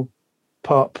original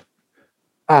pop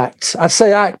act. I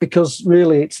say act because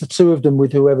really it's the two of them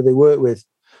with whoever they work with.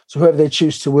 So whoever they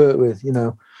choose to work with,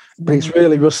 But it's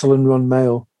really Russell and Ron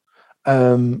Mael.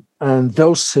 And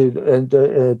those two, and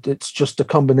it's just a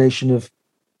combination of,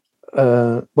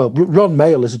 Ron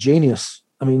Mael is a genius.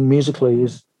 I mean, musically,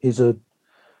 he is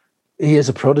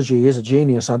a prodigy. He is a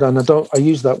genius. I don't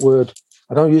use that word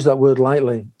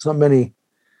lightly. It's not many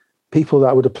people that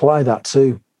I would apply that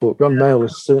to, but Ron Mael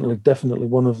is definitely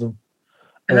one of them.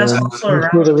 And that's also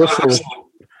around Russell.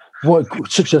 What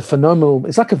such a phenomenal!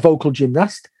 It's like a vocal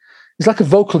gymnast. He's like a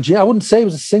vocal gymnast. I wouldn't say he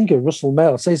was a singer, Russell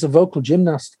Mael. I'd say he's a vocal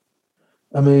gymnast.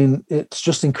 I mean, it's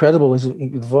just incredible.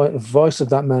 The voice of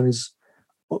that man is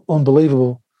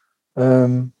unbelievable.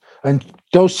 And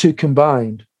those two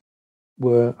combined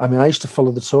I used to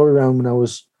follow the tour around when I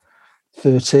was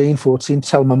 13, 14,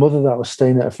 tell my mother that I was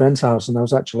staying at a friend's house and I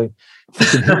was actually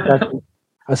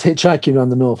hitchhiking around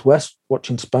the Northwest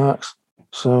watching Sparks.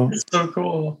 So it's so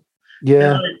cool.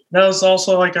 Yeah. That was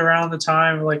also like around the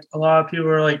time like a lot of people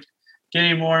were like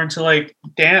getting more into like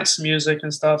dance music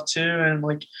and stuff too, and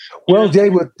like they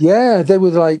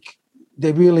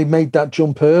really made that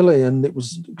jump early, and it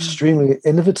was extremely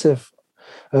innovative.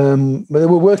 But they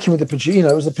were working with the producer.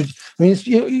 It was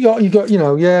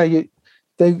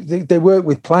they worked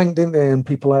with Plank, didn't they? And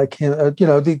people like him.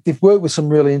 They've worked with some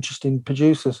really interesting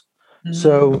producers. Mm-hmm.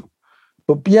 So,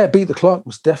 but yeah, Beat the Clock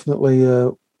was definitely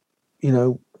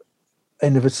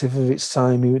innovative of its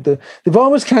time. They've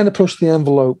always kind of pushed the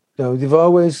envelope. They've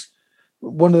always,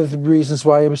 one of the reasons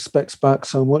why I respect Sparks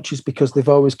so much is because they've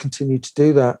always continued to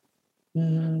do that.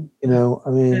 Mm.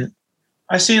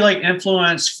 I see like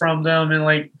influence from them in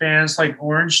like bands like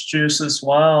Orange Juice as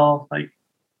well. Like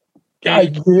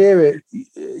I hear it.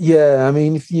 Yeah, I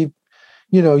mean, if you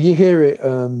hear it.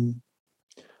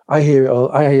 I hear it.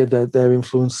 I hear their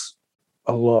influence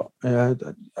a lot. I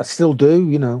still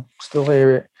do. Still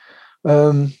hear it.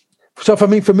 So for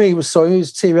me, it was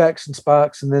T-Rex and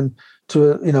Sparks, and then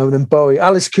then Bowie.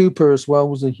 Alice Cooper as well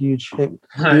was a huge hit.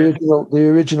 The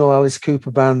original Alice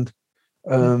Cooper band,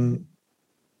 that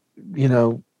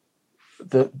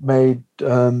made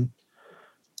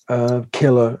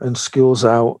Killer and Schools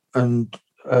Out and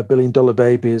 $1 Billion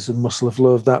Babies and Muscle of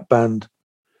Love. That band,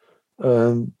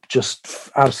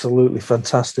 just absolutely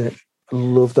fantastic. I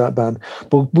love that band,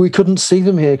 but we couldn't see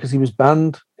them here because he was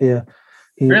banned here.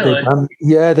 Really?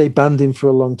 They banned him for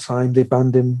a long time. They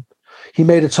banned him. He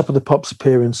made a Top of the Pops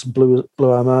appearance and blew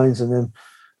our minds. And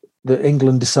then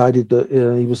England decided that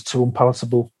he was too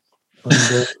unpalatable, and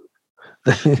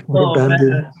they banned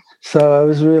him. So I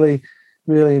was really,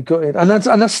 really gutted. And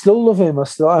I still love him. I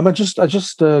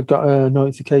just got a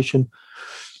notification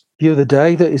the other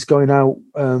day that he's going out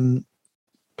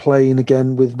playing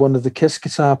again with one of the Kiss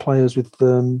guitar players, with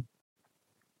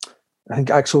I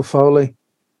think Axel Foley.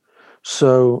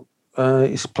 So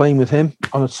he's playing with him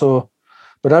on a tour.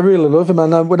 But I really love him.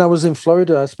 And when I was in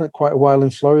Florida, I spent quite a while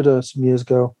in Florida some years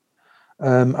ago.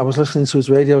 I was listening to his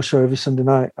radio show every Sunday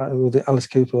night with Alice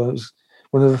Cooper. It was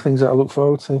one of the things that I look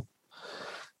forward to.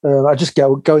 I just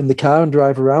go in the car and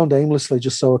drive around aimlessly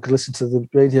just so I could listen to the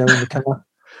radio in the car.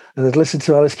 And I'd listen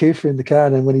to Alice Cooper in the car.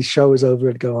 And then when his show was over,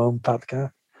 I'd go home, park the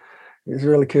car. It was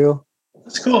really cool.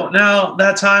 That's cool. Now,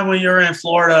 that time when you were in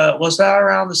Florida, was that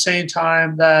around the same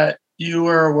time that you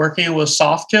were working with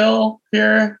Softkill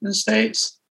here in the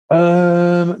States?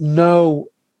 No.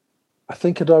 I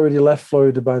think I'd already left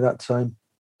Florida by that time.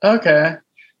 Okay.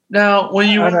 Now, when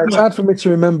you it's hard for me to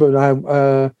remember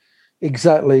now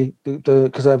exactly,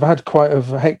 because I've had quite a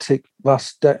hectic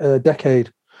last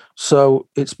decade. So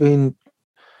it's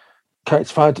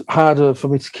harder for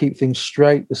me to keep things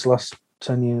straight this last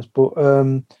 10 years. But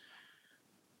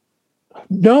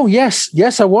no,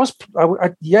 yes, I was.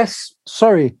 Yes,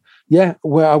 sorry. Yeah,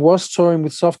 where I was touring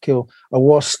with Softkill, I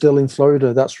was still in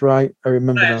Florida. That's right. I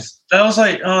remember that. That was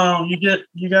like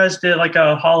you guys did like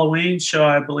a Halloween show,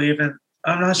 I believe, and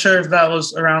I'm not sure if that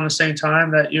was around the same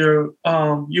time that you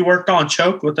worked on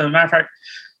Choke with them. Matter of fact,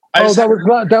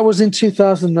 that was in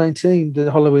 2019, the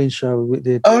Halloween show we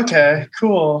did. Okay,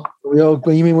 cool. You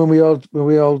mean when we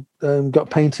all got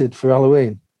painted for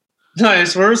Halloween?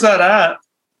 Nice. Where's that at?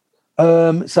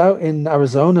 It's out in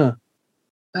Arizona.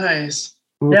 Nice.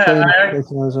 We were playing in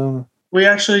Arizona. We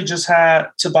actually just had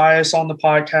Tobias on the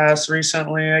podcast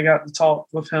recently. I got to talk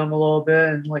with him a little bit,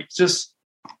 and like just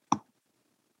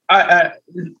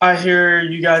I hear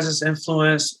you guys'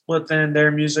 influence within their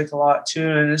music a lot too,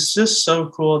 and it's just so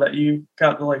cool that you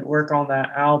got to like work on that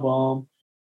album.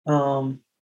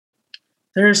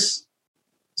 There's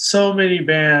so many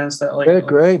bands that like they're a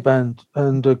great band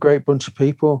and a great bunch of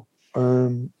people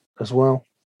as well.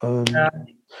 Yeah.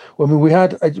 Well, I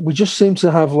mean, we just seem to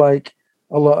have like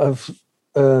a lot of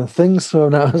things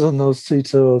thrown at us on those two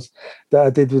tours that I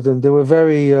did with them. They were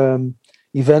very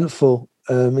eventful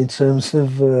in terms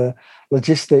of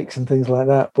logistics and things like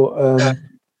that. But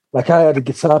like I had a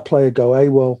guitar player go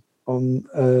AWOL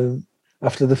on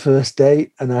after the first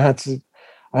date, and I had to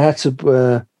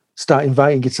start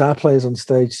inviting guitar players on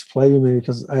stage to play with me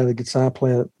because I had a guitar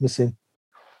player missing.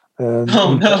 Oh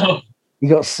no! He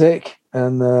got sick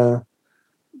and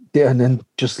then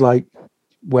just like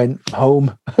went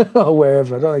home or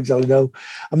wherever. I don't exactly know.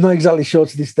 I'm not exactly sure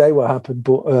to this day what happened,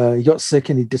 but he got sick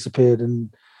and he disappeared.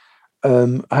 And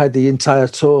I had the entire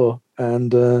tour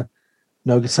and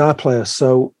no guitar player,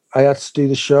 so I had to do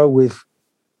the show with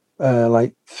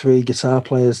like 3 guitar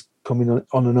players coming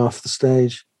on and off the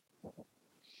stage,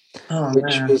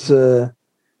 which was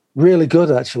really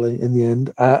good actually. In the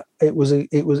end, it was at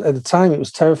the time it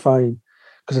was terrifying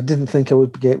because I didn't think it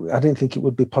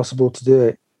would be possible to do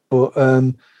it. But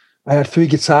I had 3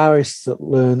 guitarists that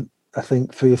learned, I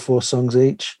think, 3 or 4 songs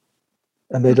each,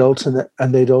 and they'd alternate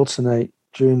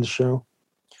during the show,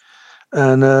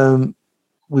 and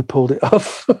we pulled it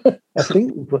off. I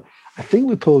think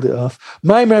we pulled it off.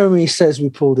 My memory says we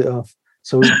pulled it off,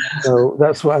 so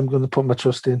that's what I'm going to put my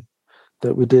trust in,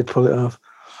 that we did pull it off.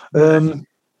 And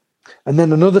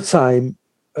then another time,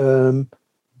 the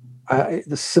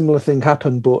similar thing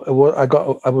happened, but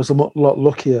I was a lot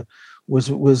luckier. I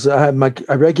had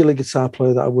a regular guitar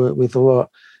player that I worked with a lot.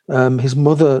 His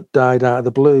mother died out of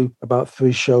the blue about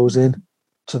 3 shows in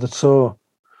to the tour,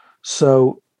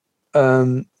 so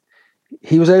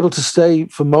he was able to stay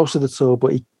for most of the tour,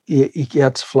 but he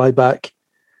had to fly back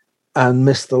and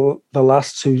miss the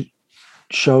last 2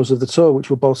 shows of the tour, which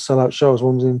were both sellout shows.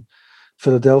 One was in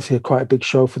Philadelphia, quite a big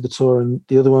show for the tour, and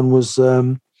the other one was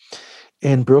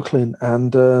in Brooklyn,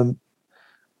 and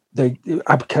they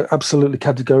absolutely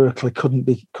categorically couldn't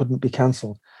be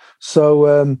cancelled.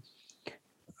 So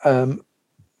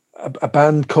a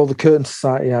band called the Curtain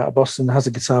Society out of Boston has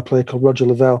a guitar player called Roger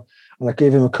Lavelle, and I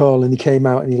gave him a call, and he came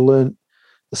out and he learned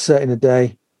the set in a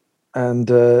day and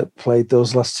played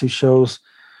those last 2 shows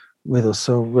with us.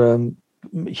 So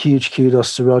huge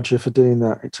kudos to Roger for doing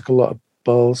that. It took a lot of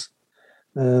balls.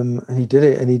 And he did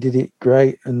it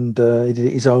great, and he did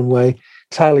it his own way,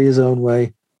 entirely his own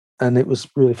way, and it was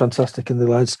really fantastic, and the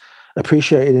lads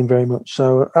appreciated him very much.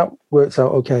 So that worked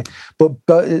out okay, but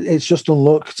it's just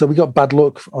unluck. So we got bad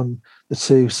luck on the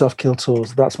 2 Softkill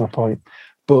tours. That's my point.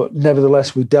 But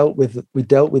nevertheless, we dealt with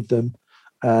them,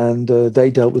 and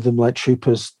they dealt with them like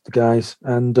troopers, the guys,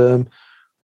 and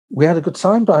we had a good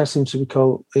time. But I seem to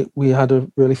recall we had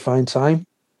a really fine time.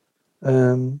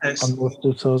 Nice. On those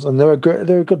 2 tours, and they're a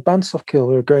good band. Softkill,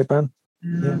 they're a great band.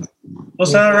 Yeah.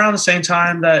 Was that around the same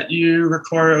time that you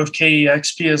recorded with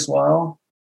KEXP as well?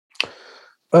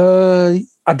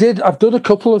 I did. I've done a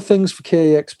couple of things for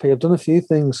KEXP. I've done a few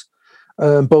things,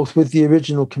 both with the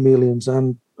original Chameleons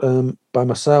and by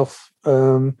myself.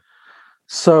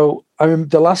 So I remember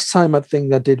the last time I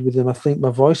did with them, I think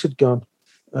my voice had gone,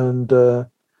 and the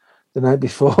night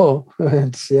before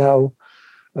in Seattle,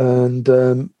 and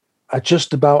I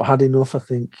just about had enough, I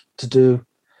think, to do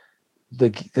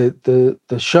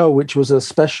the show, which was a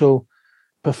special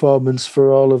performance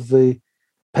for all of the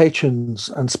patrons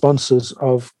and sponsors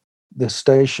of the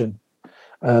station.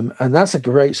 And that's a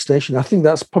great station. I think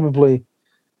that's probably,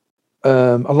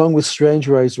 along with Strange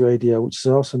Ways Radio, which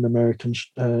is also an American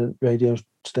radio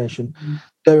station,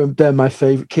 they're my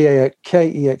favorite.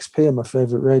 KEXP are my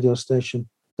favorite radio station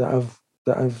that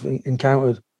I've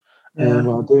encountered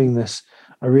while doing this.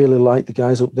 I really like the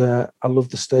guys up there. I love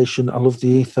the station. I love the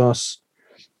ethos.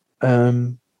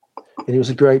 And it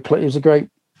was a great play. It was a great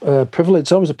privilege.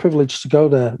 It's always a privilege to go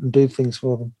there and do things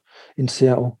for them in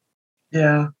Seattle.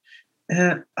 Yeah.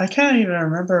 And I can't even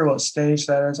remember what stage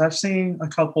that is. I've seen a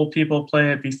couple people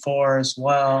play it before as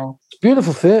well.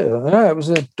 Beautiful theatre. Yeah, it was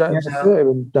a theatre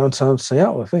in downtown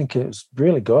Seattle. I think it was a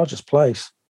really gorgeous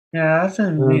place. Yeah, I've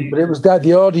been. But it was that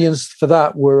the audience for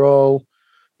that were all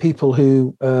people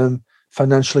who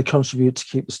financially contribute to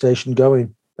keep the station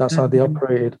going. That's how they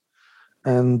operated,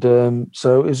 and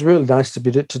so it was really nice to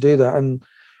do that. And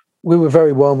we were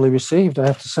very warmly received. I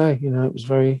have to say,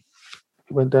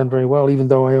 it went down very well, even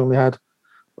though I only had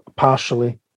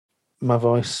partially my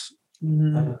voice.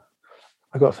 I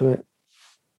got through it.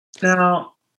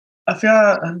 Now, I've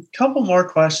got a couple more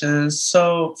questions.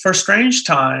 So for Strange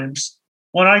Times,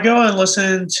 when I go and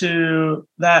listen to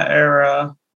that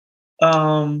era,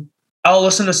 I'll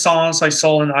listen to songs like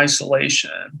Soul in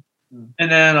Isolation.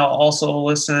 And then I'll also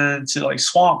listen to like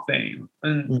Swamp Thing.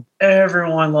 And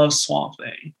everyone loves Swamp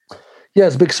Thing. Yeah,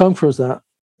 it's a big song for us, that.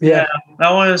 Yeah,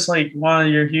 that one is like one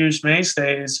of your huge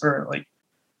mainstays for like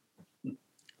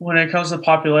when it comes to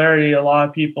popularity, a lot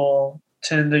of people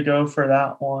tend to go for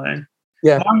that one.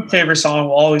 Yeah. My favorite song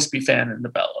will always be Fan in the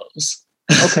Bellows.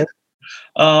 Okay.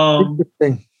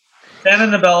 Fan in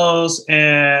the Bellows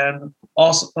and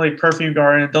also like Perfume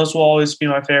Garden, those will always be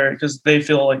my favorite because they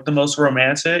feel like the most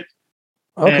romantic.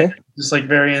 Okay. And just like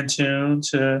very in tune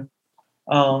to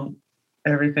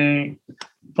everything.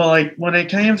 But like when it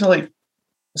came to like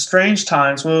Strange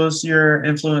Times, what was your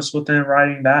influence within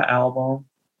writing that album?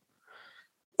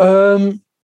 From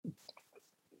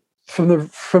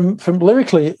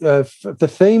lyrically, the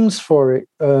themes for it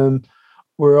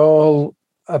were all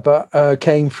about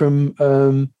came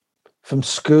from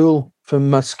school, from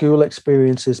my school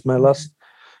experiences, my last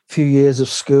few years of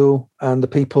school, and the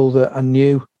people that I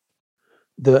knew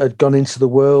that had gone into the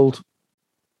world,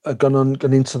 gone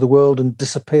into the world and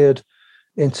disappeared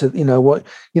into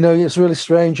it's really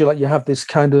strange. You have this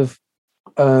kind of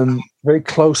very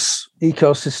close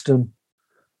ecosystem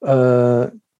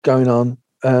going on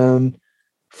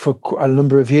for a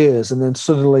number of years, and then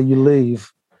suddenly you leave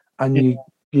and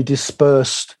you're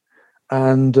dispersed,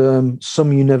 and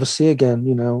some you never see again,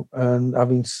 and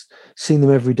having seen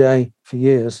them every day for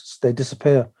years, they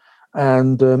disappear,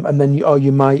 and then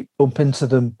you might bump into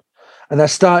them. And I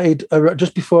started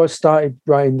just before I started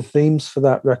writing the themes for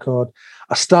that record,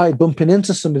 I started bumping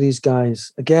into some of these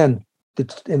guys again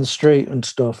in the street and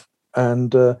stuff,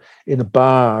 and in a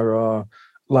bar or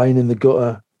lying in the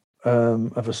gutter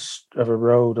of a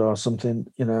road or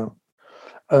something.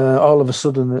 All of a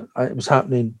sudden it was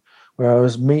happening where I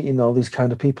was meeting all these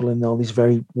kind of people in all these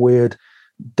very weird,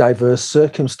 diverse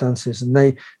circumstances,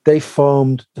 and they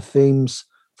formed the themes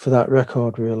for that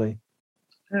record. Really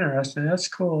interesting. That's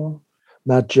cool.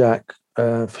 Mad Jack,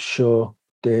 for sure,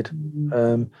 did.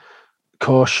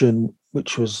 Caution,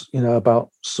 which was, about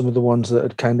some of the ones that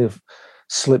had kind of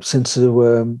slipped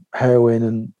into heroin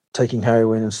and taking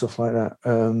heroin and stuff like that.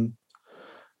 And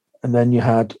then you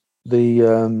had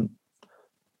the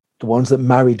ones that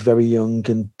married very young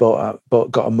and got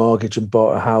a mortgage and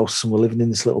bought a house and were living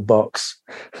in this little box.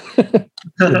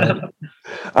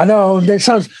 I know it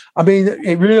sounds. I mean,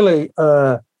 it really.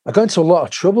 I got into a lot of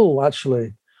trouble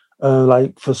actually.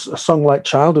 Like for a song like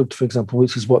Childhood, for example,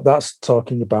 which is what that's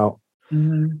talking about,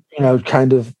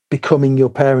 kind of becoming your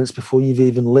parents before you've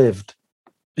even lived,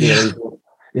 is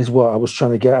what I was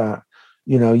trying to get at.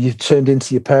 You've turned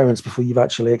into your parents before you've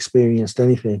actually experienced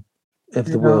anything of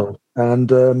the world.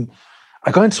 And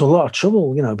I got into a lot of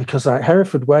trouble, because at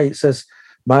Hereford Way, it says,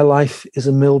 my life is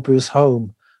a Milbury's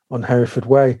home on Hereford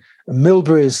Way. And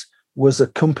Milbury's was a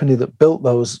company that built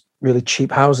those really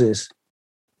cheap houses.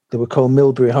 They were called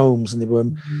Milbury Homes, and they were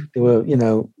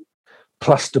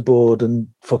plasterboard and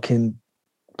fucking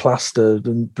plastered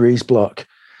and breeze block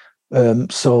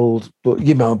sold, but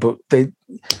they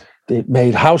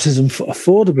made houses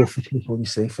affordable for people. You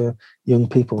see, for young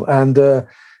people, and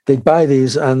they'd buy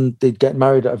these and they'd get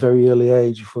married at a very early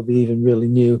age before they even really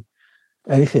knew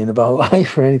anything about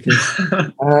life or anything.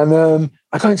 And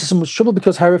I got into so much trouble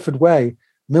because Hereford Way,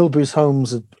 Milbury's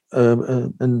Homes,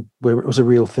 and where it was a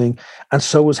real thing, and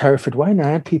so was Hereford Way. And I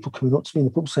had people coming up to me in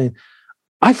the pub saying,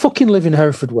 "I fucking live in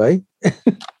Hereford Way."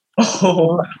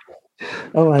 Oh,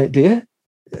 I'm like, do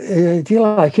you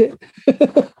like it?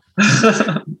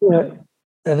 Yeah.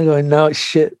 And they're going, "No, it's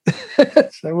shit."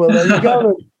 So, well, there you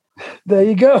go. There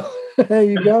you go. There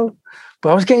you go.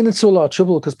 But I was getting into a lot of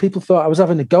trouble because people thought I was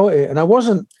having a go at it, and I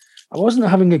wasn't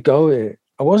having a go at it.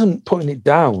 I wasn't putting it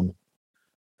down.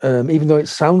 Even though it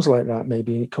sounds like that,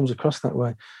 maybe it comes across that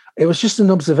way. It was just an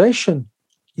observation,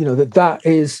 that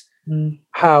is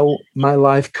how my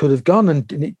life could have gone,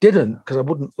 and it didn't, because I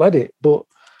wouldn't let it. But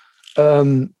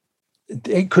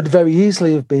it could very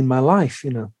easily have been my life.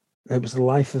 It was the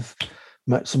life of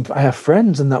met some. I have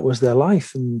friends, and that was their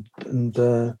life, and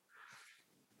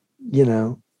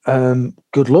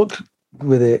good luck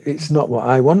with it. It's not what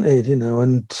I wanted,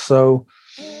 and so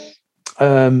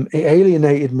it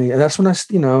alienated me, and that's when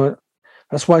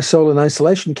that's why Soul in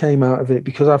Isolation came out of it,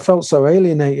 because I felt so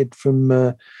alienated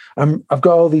from. I've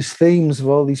got all these themes of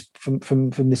all these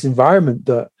from this environment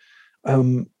that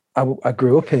I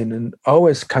grew up in, and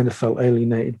always kind of felt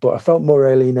alienated. But I felt more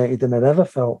alienated than I'd ever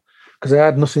felt because I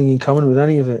had nothing in common with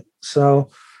any of it. So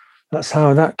that's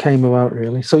how that came about,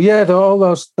 really. So yeah, all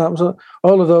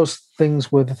of those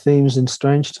things were the themes in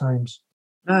Strange Times.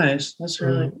 Nice, that's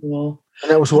really cool.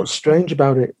 And that was what's strange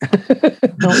about it.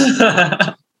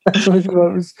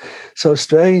 What was so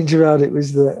strange about it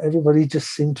was that everybody just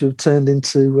seemed to have turned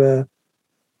into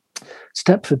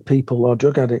Stepford people or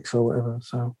drug addicts or whatever.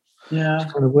 So yeah,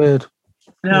 it's kind of weird.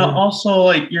 Now, also,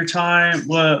 like, your time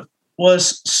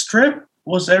was Strip.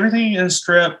 Was everything in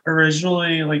Strip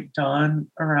originally like done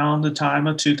around the time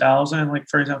of 2000? Like,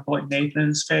 for example, like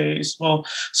Nathan's Phase. Well,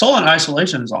 Soul in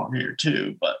Isolation is on here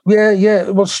too, but yeah.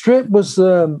 Well, Strip was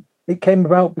it came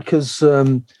about because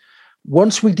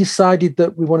once we decided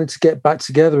that we wanted to get back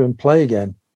together and play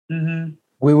again,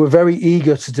 we were very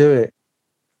eager to do it.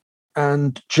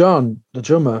 And John, the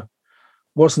drummer,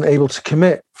 wasn't able to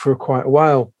commit for quite a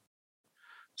while.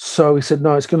 So he said,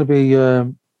 no, it's going to be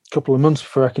a couple of months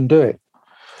before I can do it.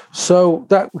 So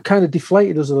that kind of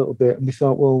deflated us a little bit. And we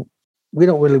thought, well, we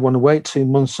don't really want to wait 2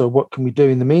 months. So what can we do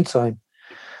in the meantime?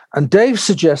 And Dave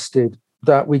suggested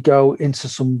that we go into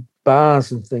some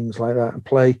bars and things like that and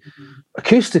play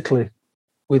acoustically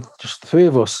with just the three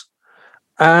of us.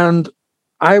 And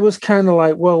I was kind of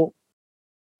like, well,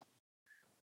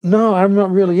 no, I'm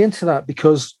not really into that,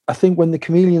 because I think when the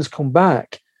Chameleons come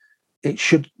back,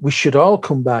 we should all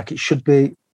come back.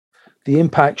 The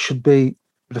impact should be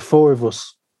the four of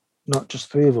us, not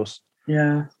just three of us.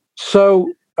 Yeah.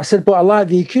 So I said, but I like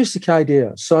the acoustic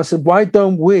idea. So I said, why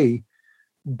don't we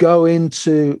go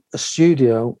into a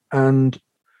studio and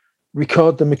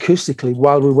record them acoustically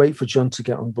while we wait for John to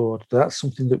get on board? That's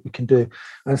something that we can do.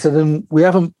 And I said, and we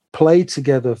haven't played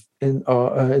together in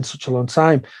such a long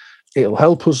time. It'll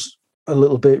help us a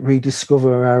little bit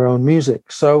rediscover our own music.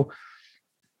 So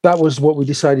that was what we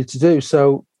decided to do.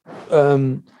 So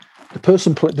the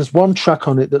person there's one track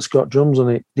on it that's got drums on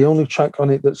it. The only track on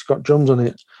it that's got drums on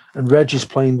it, and Reg is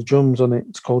playing the drums on it.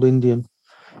 It's called Indian,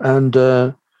 and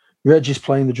Reg is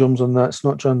playing the drums on that. It's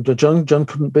not John. John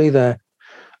couldn't be there.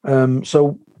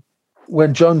 So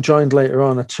when John joined later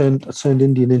on, I turned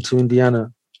Indian into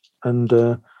Indiana, and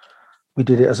we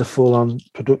did it as a full-on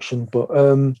production. But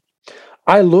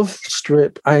I loved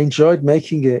Strip. I enjoyed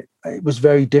making it. It was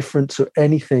very different to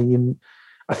anything, and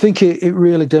I think it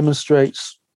really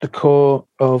demonstrates the core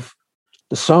of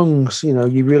the songs.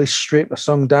 You really strip a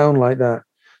song down like that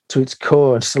to its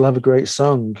core and still have a great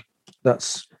song.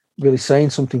 That's really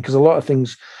saying something, because a lot of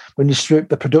things, when you strip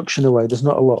the production away, there's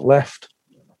not a lot left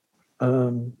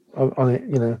on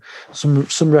it.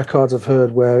 Some records I've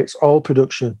heard where it's all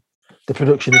production. The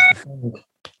production is the thing.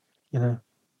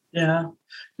 Yeah.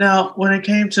 Now, when it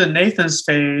came to Nathan's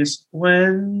Phase,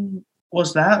 when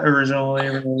was that originally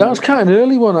released? That was kind of an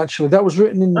early one, actually. That was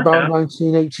written in about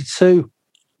 1982,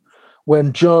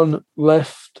 when John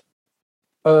left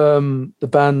the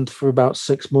band for about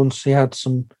 6 months. He had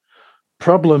some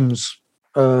problems,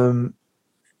 dealing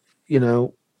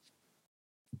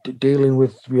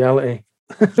with reality.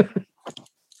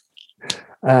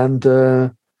 And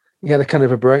he had a kind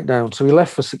of a breakdown. So he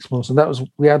left for 6 months, and that was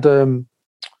we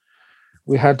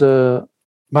had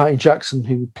Martin Jackson,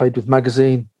 who played with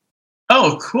Magazine.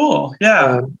 Oh, cool!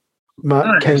 Yeah,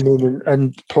 Matt came in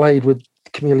and played with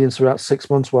the Chameleons for about 6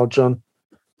 months while John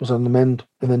was on the mend,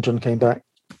 and then John came back.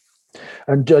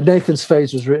 And Nathan's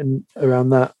Phase was written around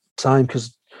that time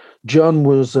because John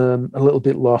was a little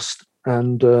bit lost,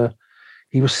 and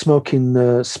he was smoking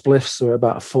spliffs that were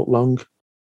about a foot long,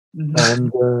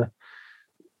 and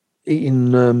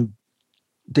eating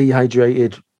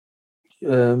dehydrated,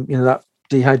 that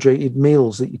dehydrated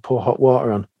meals that you pour hot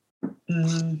water on,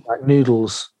 like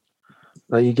noodles.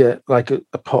 Like you get like a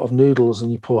pot of noodles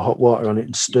and you pour hot water on it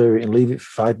and stir it and leave it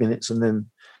for 5 minutes, and then,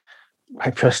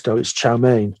 hey presto, it's chow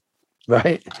mein,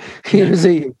 right? He was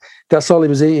eating. That's all he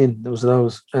was eating. There was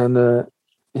those, and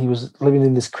he was living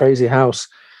in this crazy house.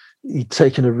 He'd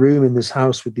taken a room in this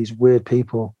house with these weird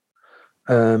people,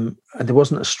 and there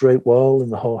wasn't a straight wall in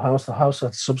the whole house. The house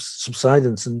had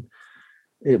subsidence, and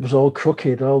it was all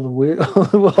crooked. All the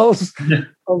walls,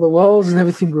 all the walls and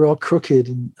everything were all crooked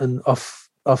and off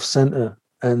center.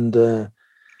 And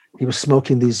he was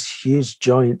smoking these huge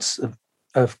joints of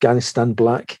Afghanistan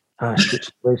black hash, which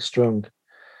is very strong.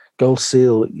 gold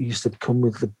seal. It used to come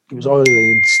with it was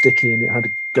oily and sticky, and it had a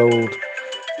gold.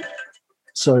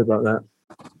 Sorry about that.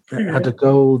 It had a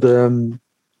gold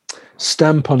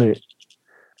stamp on it,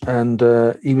 and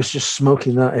he was just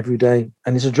smoking that every day.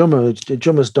 And he's a drummer.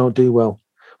 Drummers don't do well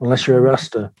unless you're a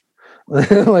Rasta.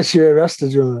 Unless you're a Rasta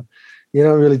drummer, you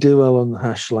don't really do well on the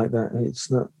hash like that.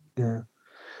 It's not, yeah.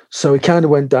 So he kind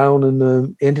of went down,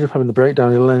 and he ended up having the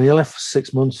breakdown. He left for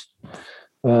 6 months.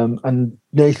 And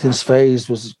Nathan's phase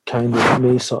was kind of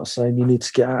me sort of saying, "You need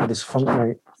to get out of this funk,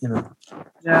 mate." You know.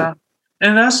 Yeah.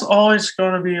 And that's always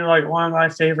going to be like one of my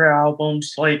favorite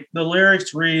albums. Like the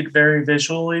lyrics read very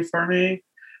visually for me.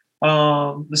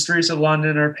 The streets of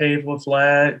London are paved with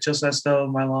lead, just as though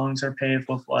my lungs are paved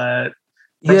with lead.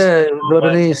 Yeah,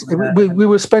 Lebanese. We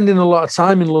were spending a lot of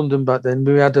time in London back then.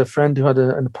 We had a friend who had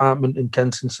an apartment in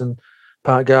Kensington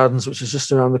Park Gardens, which is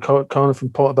just around the corner from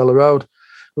Portobello Road,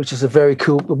 which is a very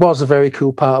cool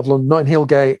part of London. Notting Hill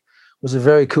Gate was a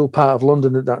very cool part of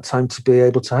London at that time to be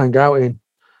able to hang out in.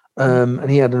 And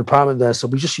he had an apartment there, so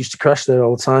we just used to crash there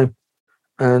all the time.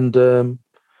 And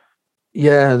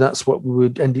yeah, that's what we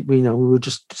would end. We were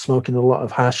just smoking a lot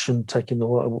of hash and taking a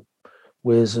lot of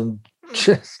whiz and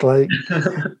just like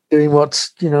doing what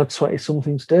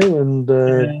 20-somethings do. And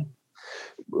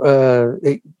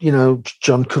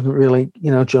John couldn't really.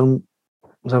 John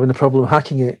was having a problem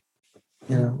hacking it.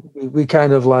 We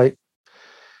kind of like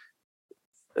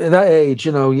at that age,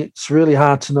 it's really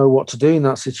hard to know what to do in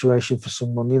that situation for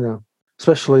someone,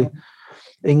 especially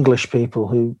English people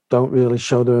who don't really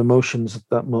show their emotions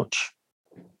that much.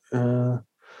 They're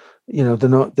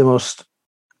not the most,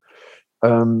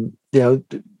 the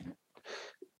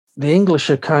English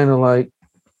are kind of like,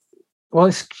 well,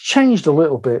 it's changed a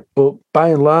little bit, but by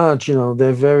and large,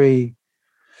 they're very,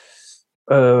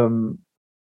 how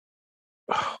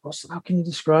can you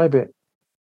describe it?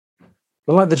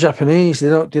 They're like the Japanese. They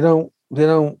don't.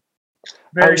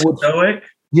 Very stoic.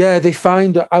 Yeah, they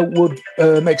find outward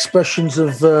expressions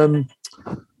of.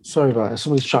 Sorry about that.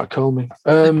 Somebody's trying to call me.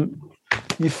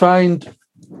 You find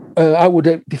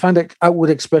outward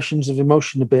expressions of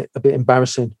emotion a bit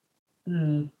embarrassing.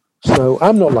 So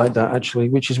I'm not like that actually,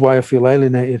 which is why I feel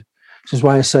alienated. Which is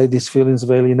why I say these feelings of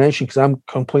alienation, because I'm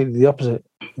completely the opposite.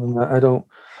 I'm not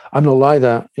like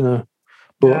that,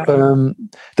 But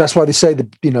that's why they say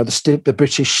the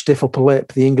British stiff upper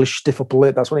lip, the English stiff upper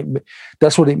lip. That's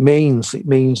what it means. It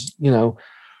means you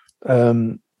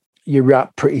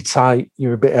wrap pretty tight.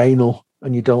 You're a bit anal,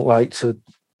 and you don't like to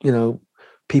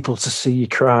people to see you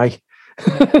cry.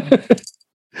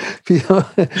 They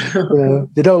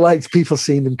don't like people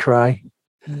seeing them cry.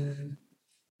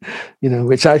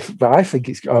 Which I think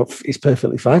it's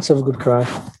perfectly fine to have a good cry.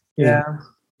 Yeah.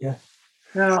 Yeah.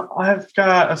 Now, I've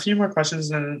got a few more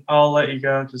questions, and I'll let you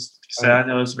go because I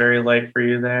know it's very late for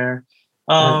you there.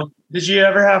 Did you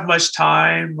ever have much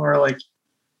time or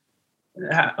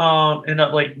end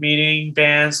up meeting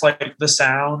bands like The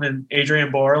Sound and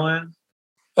Adrian Borland?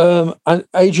 And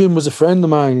Adrian was a friend of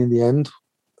mine in the end.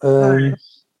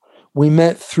 We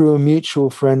met through a mutual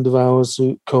friend of ours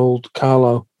called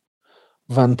Carlo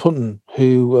Van Putten,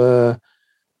 who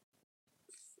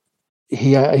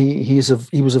he was a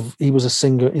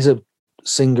singer. He's a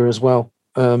singer as well.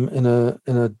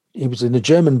 He was in a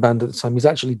German band at the time. He's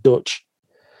actually Dutch.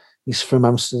 He's from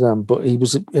Amsterdam, but he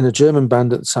was in a German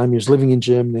band at the time. He was living in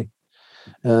Germany,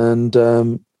 and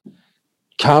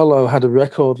Carlo had a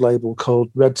record label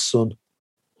called Red Sun,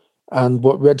 and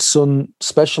what Red Sun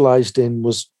specialised in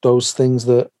was those things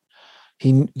that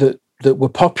were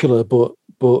popular but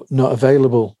not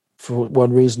available for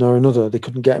one reason or another. They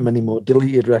couldn't get them anymore,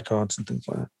 deleted records and things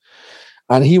like that.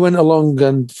 And he went along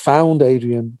and found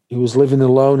Adrian, who was living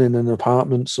alone in an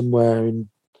apartment somewhere in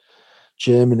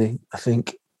Germany, I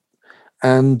think.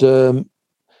 And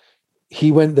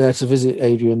he went there to visit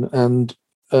Adrian, and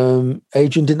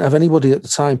Adrian didn't have anybody at the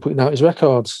time putting out his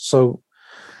records. So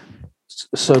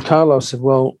Carlos said,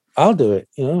 well, I'll do it.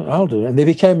 I'll do it. And they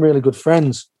became really good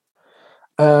friends.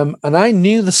 And I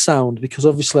knew The Sound because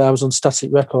obviously I was on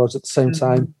Static Records at the same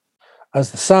time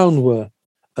as The Sound were.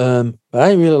 But I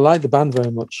didn't really like the band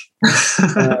very much.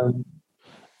 And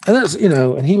that's,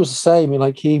 and he was the same.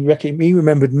 Like he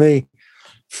remembered me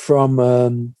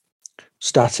from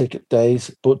Static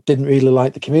days, but didn't really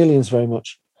like the Chameleons very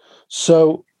much.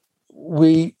 So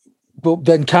but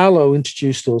then Carlo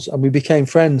introduced us and we became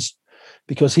friends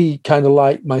because he kind of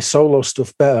liked my solo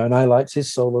stuff better and I liked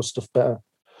his solo stuff better.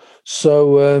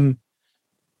 So,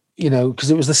 because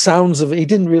it was the sounds of it. He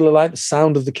didn't really like the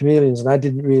sound of the Chameleons and I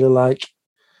didn't really like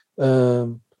I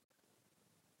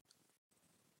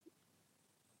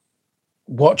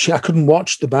couldn't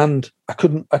watch the band.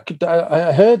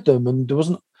 I heard them and there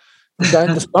wasn't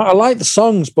I like the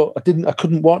songs, but I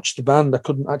couldn't watch the band. I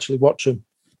couldn't actually watch them.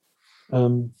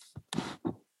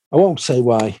 I won't say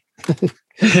why.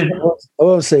 I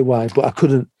won't say why, but I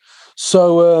couldn't.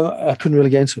 So I couldn't really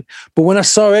get into it. But when I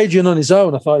saw Adrian on his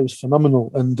own, I thought he was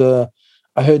phenomenal. And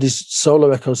I heard his solo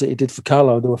records that he did for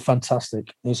Carlo. They were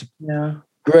fantastic. He's a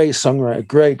great songwriter,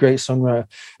 great songwriter.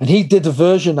 And he did a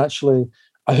version, actually.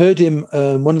 I heard him,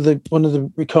 one of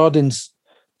the recordings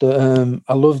that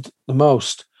I loved the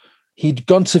most. He'd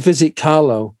gone to visit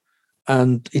Carlo,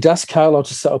 and he'd asked Carlo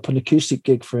to set up an acoustic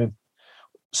gig for him.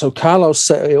 So Carlo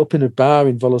set it up in a bar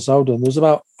in Volazoda, and there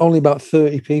was only about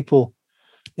 30 people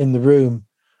in the room,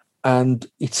 and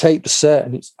he taped the set,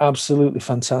 and it's absolutely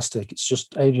fantastic. It's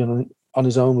just Adrian on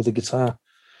his own with a guitar.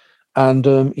 And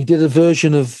he did a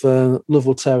version of Love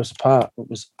Will Tear Us Apart that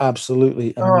was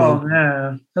absolutely amazing. Oh,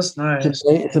 man, that's nice.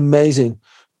 It's amazing.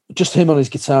 Just him on his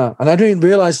guitar. And I didn't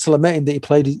realize till I met him that he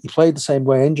played the same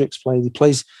way Hendrix played. He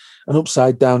plays an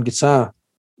upside down guitar.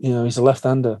 You know, he's a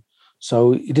left-hander.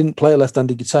 So he didn't play a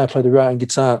left-handed guitar, he played a right-hand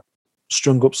guitar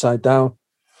strung upside down.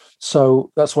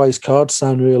 So that's why his chords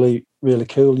sound really, really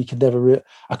cool. You could never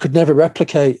I could never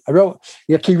replicate.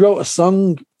 He actually wrote a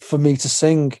song for me to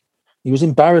sing. He was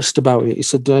embarrassed about it. He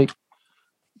said, do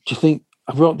you think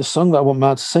I wrote the song that I want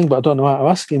Matt to sing, but I don't know how to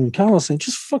ask him? And Carlo said,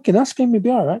 just fucking ask him, he'll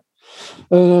be all right.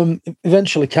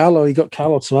 Eventually he got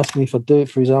Carlo to ask me if I'd do it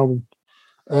for his album.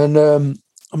 And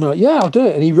I'm like, yeah, I'll do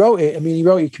it. And he wrote it. I mean,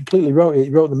 he completely wrote it. He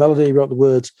wrote the melody, he wrote the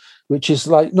words, which is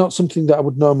like not something that I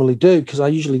would normally do because I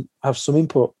usually have some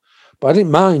input. But I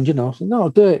didn't mind, you know. I said, no, I'll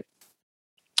do it.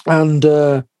 And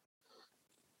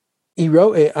he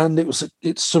wrote it, and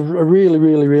it's a really,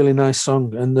 really, really nice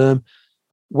song. And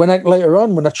later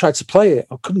on, when I tried to play it,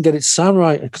 I couldn't get it to sound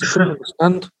right because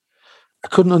I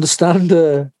couldn't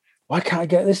understand why can't I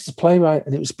get this to play right?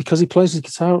 And it was because he plays his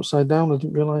guitar upside down. I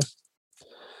didn't realize.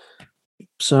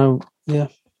 So yeah,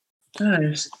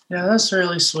 nice. Yeah, that's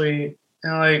really sweet.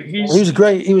 And like he was a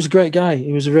great guy.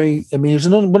 He was he's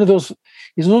an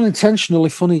unintentionally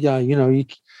funny guy. You know,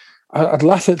 I'd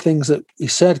laugh at things that he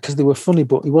said because they were funny,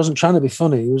 but he wasn't trying to be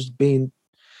funny. He was being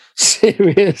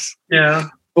serious. Yeah.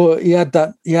 But he had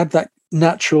that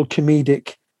natural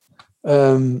comedic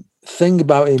thing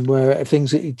about him where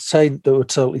things that he'd say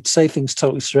things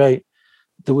totally straight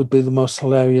that would be the most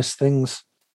hilarious things.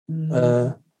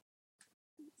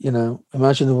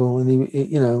 Imaginable. And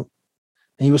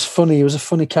he was funny. He was a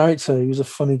funny character. He was a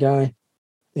funny guy.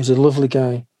 He was a lovely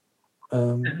guy.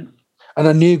 And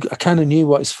I kind of knew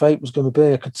what his fate was going to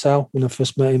be. I could tell when I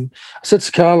first met him. I said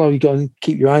to Carlo, you got to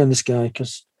keep your eye on this guy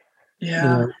because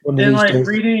and like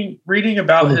reading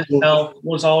about his health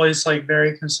was always like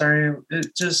very concerning.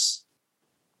 It just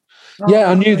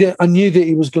I knew that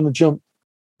he was going to jump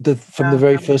from the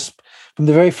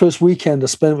very first weekend I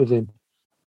spent with him.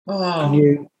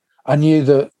 I knew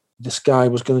that this guy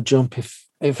was going to jump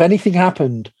if anything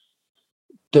happened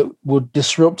that would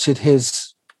disrupted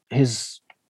his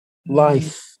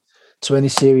life to any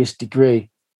serious degree.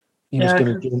 He was going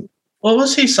to jump. What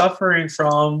was he suffering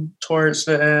from towards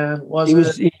the end?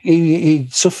 He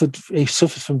suffered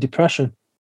from depression.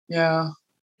 Yeah.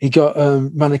 He got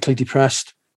manically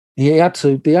depressed. They had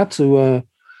to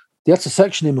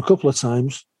section him a couple of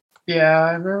times. Yeah,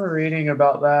 I remember reading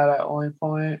about that at one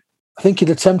point. I think he'd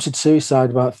attempted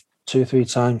suicide about 2 or 3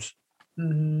 times.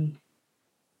 Mm-hmm.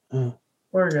 Yeah.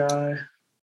 Poor guy.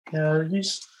 Yeah,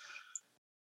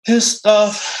 his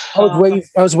stuff. I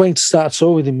was waiting to start a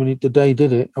tour with him the day he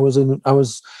did it.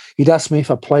 He'd asked me if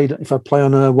I'd play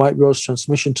on a White Rose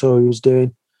Transmission tour he was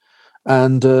doing,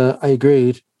 and I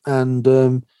agreed. And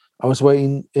I was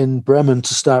waiting in Bremen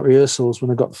to start rehearsals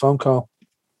when I got the phone call.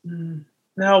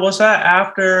 Now, was that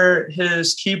after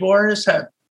his keyboardist had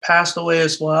passed away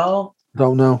as well?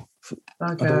 Don't know.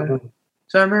 Okay. I don't know.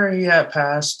 So I remember he had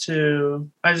passed too.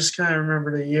 I just can't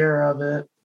remember the year of it.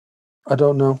 I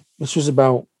don't know. This was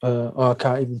about, I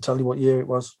can't even tell you what year it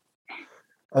was.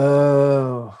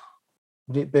 Could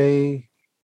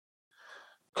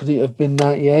it have been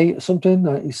 98 or something?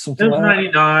 90 something. It was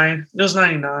 99. It was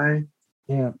 99.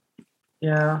 Yeah.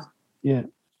 Yeah. Yeah.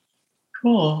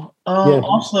 Cool.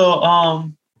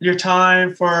 Also, your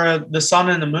time for The Sun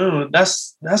and the Moon.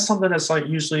 That's something that's like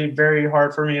usually very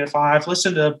hard for me to find. I've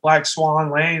listened to Black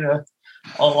Swan Lane a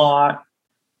lot.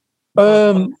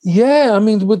 I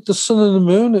mean, with The Sun and the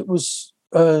Moon, it was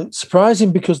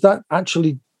surprising because that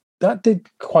did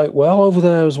quite well over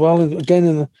there as well.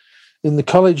 Again, in the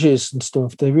colleges and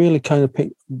stuff, they really kind of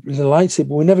really liked it,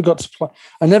 but we never got to play.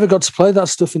 I never got to play that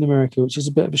stuff in America, which is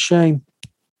a bit of a shame.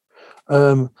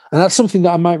 And that's something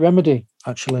that I might remedy.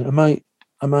 Actually, I might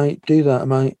do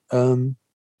that.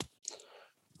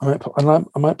 I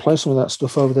might play some of that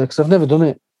stuff over there because I've never done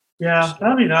it. Yeah,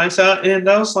 that'd be nice. And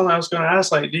that was something I was going to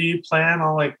ask. Like, do you plan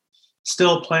on like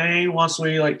still playing once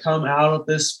we like come out of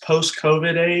this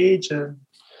post-COVID age? And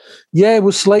yeah,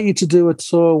 we're slated to do a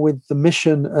tour with the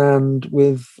Mission and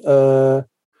with the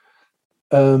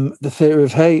Theatre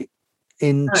of Hate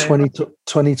in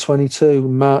 2022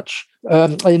 March,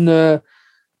 in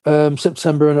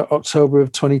September and October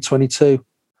of 2022.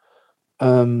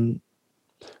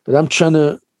 But I'm trying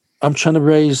to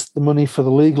raise the money for the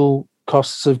legal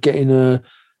costs of getting a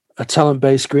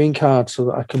talent-based green card so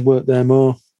that I can work there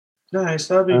more. Nice,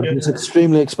 that'd be good. It's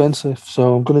extremely expensive,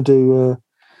 so I'm going to do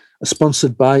a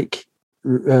sponsored bike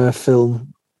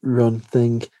film run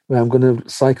thing where I'm going to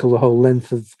cycle the whole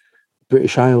length of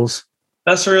British Isles.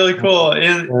 That's really cool.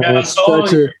 And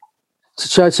to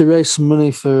try to raise some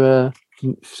money for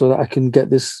so that I can get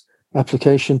this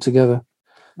application together.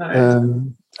 Nice.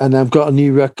 And I've got a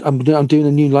new I'm doing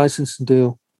a new licensing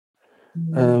deal.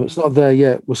 It's not there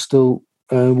yet. We're still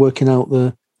working out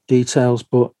the details,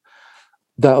 but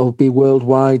that'll be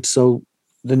worldwide. So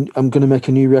then I'm going to make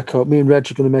a new record. Me and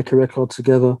Reg are going to make a record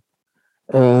together,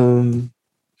 and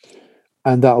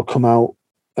that'll come out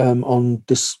on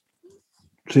this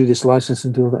through this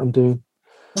licensing deal that I'm doing.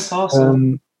 That's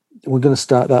awesome. We're going to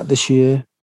start that this year.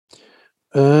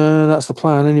 That's the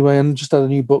plan anyway. And just had a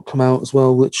new book come out as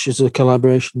well, which is a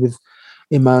collaboration with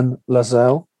Iman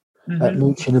Lazelle at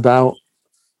Mooching About.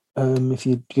 If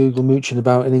you Google Mooching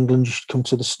About in England, you should come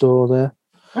to the store there.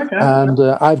 Okay. And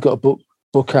I've got a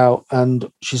book out,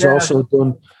 and she's also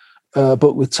done a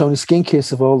book with Tony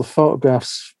Skinkis of all the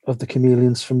photographs of the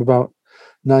Chameleons from about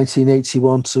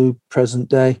 1981 to present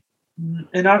day.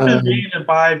 And I've been meaning to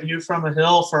buy View from a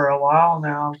Hill for a while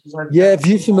now.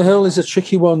 View from a Hill is a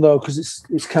tricky one though, because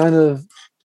it's kind of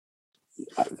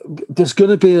there's going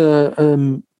to be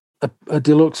a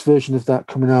deluxe version of that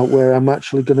coming out where I'm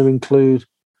actually going to include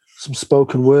some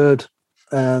spoken word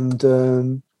and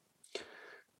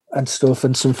stuff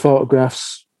and some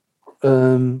photographs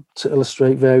to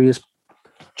illustrate various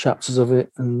chapters of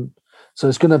it, and so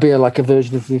it's going to be a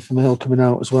version of View from a Hill coming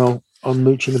out as well on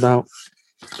Mooching About.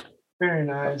 Very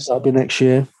nice. That'll be next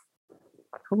year.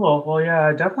 Cool. Well, yeah,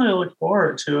 I definitely look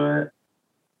forward to it.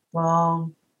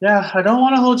 Yeah, I don't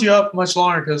want to hold you up much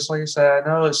longer because, like I said, I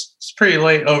know it's pretty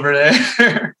late over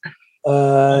there.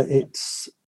 It's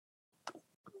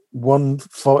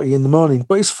 1:40 in the morning,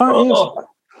 but it's fine.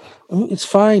 It's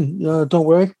fine. Don't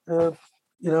worry.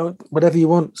 Whatever you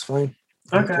want, it's fine.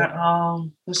 Okay.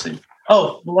 Let's see.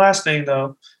 Oh, the last thing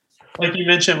though, like you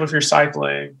mentioned with your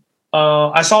cycling.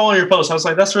 I saw one of your posts. I was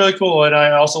like, "That's really cool," and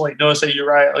I also noticed that you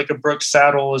ride like a Brooks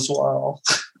saddle as well.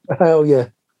 Oh yeah,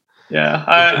 yeah.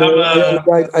 I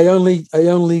only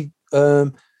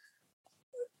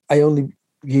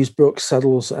use Brooks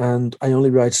saddles, and I only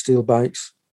ride steel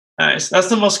bikes. Nice. That's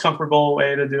the most comfortable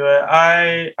way to do it.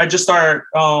 I just started.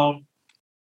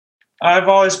 I've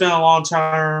always been a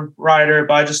long-term rider,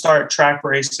 but I just started track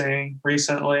racing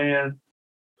recently, and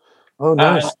oh,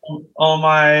 nice. On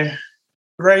my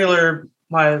regular,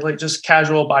 just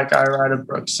casual bike, I ride a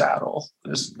Brooks saddle.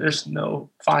 There's no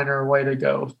finer way to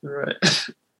go through it.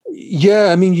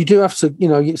 Yeah, I mean, you do have to,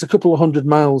 it's a couple of 100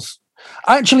 miles.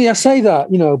 Actually, I say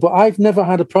that, but I've never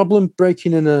had a problem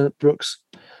breaking in a Brooks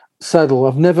saddle.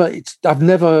 I've never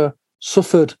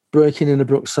suffered breaking in a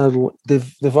Brooks saddle.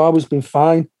 They've always been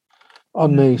fine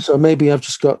on me. So maybe I've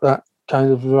just got that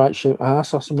kind of right shaped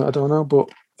ass or something. I don't know, but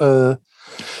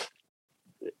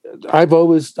I've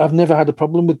never had a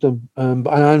problem with them.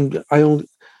 But I don't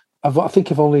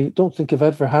think I've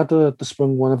ever had the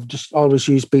sprung one. I've just always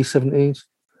used B17s.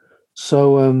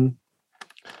 So,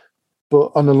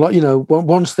 but on a lot,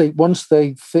 once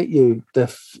they fit you, they're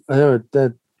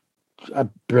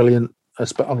brilliant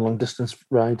on long distance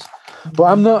rides. But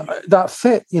I'm not that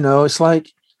fit. It's like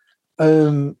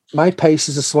my pace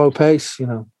is a slow pace. I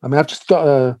mean, I'm about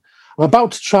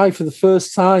to try for the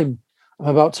first time. I'm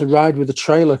about to ride with a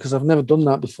trailer because I've never done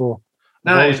that before.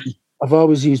 Nice. I've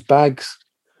always used bags,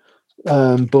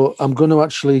 but I'm going to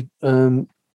actually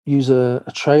use a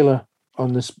trailer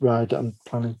on this ride that I'm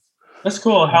planning. That's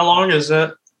cool. How long is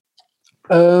it?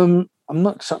 I'm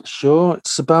not exactly sure.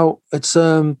 It's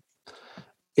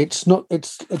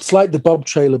like the Bob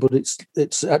trailer, but it's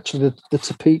actually the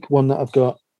Topeak one that I've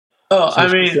got. Oh, so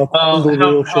I mean, how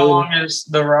long is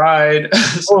the ride?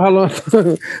 How long?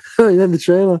 The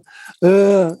trailer.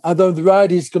 I know the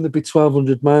ride is going to be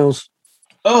 1,200 miles.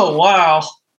 Oh wow!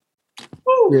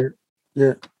 Woo.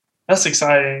 Yeah. That's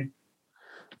exciting.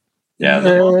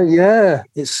 Yeah.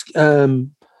 It's it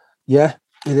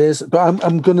is. But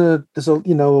I'm gonna. There's a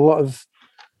lot of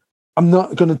I'm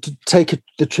not going to take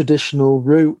the traditional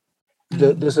route.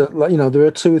 There's there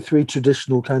are 2 or 3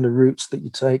 traditional kind of routes that you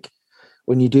take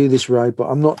when you do this ride, but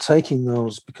I'm not taking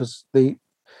those because I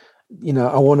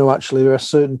want to actually, there are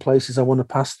certain places I want to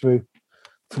pass through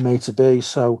from A to B.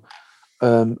 So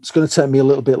it's going to take me a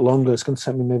little bit longer. It's going to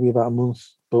take me maybe about a month,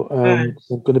 but I'm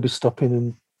going to be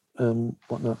stopping and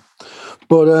whatnot.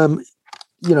 But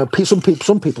some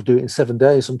people do it in 7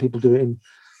 days. Some people do it in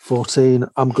 14.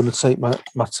 I'm going to take my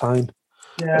time.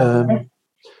 Yeah.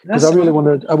 Because I really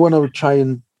want to try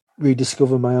and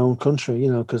rediscover my own country,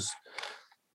 because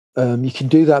you can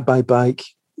do that by bike.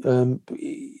 On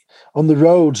the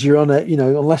roads, you're on it,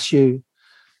 unless you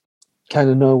kind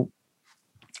of know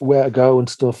where to go and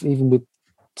stuff, even with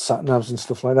sat navs and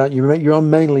stuff like that. You're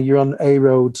on A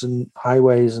roads and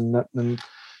highways and that, and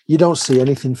you don't see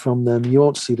anything from them. You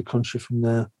won't see the country from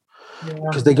there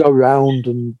because they go round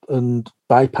and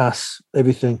bypass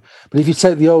everything. But if you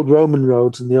take the old Roman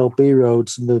roads and the old B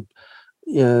roads and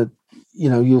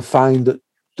you'll find that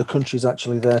the country's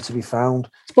actually there to be found. I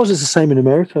suppose it's the same in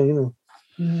America,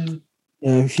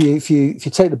 If you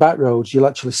take the back roads, you'll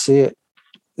actually see it.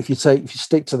 If you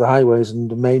stick to the highways and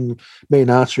the main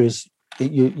arteries,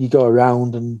 you go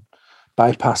around and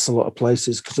bypass a lot of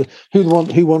places because who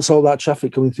wants all that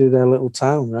traffic coming through their little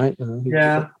town, right?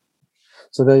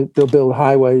 So they'll build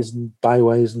highways and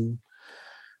byways and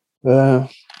so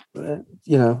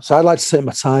I'd like to take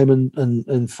my time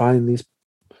and find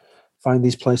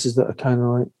these places that are kind of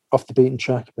like off the beaten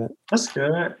track a bit. That's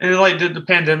good. And did the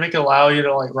pandemic allow you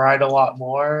to ride a lot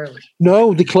more?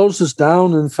 No, they closed us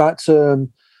down. In fact,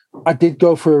 I did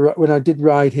go when I did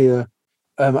ride here,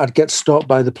 I'd get stopped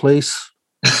by the police.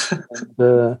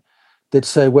 And, they'd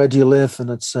say, "Where do you live?"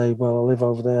 And I'd say, "Well, I live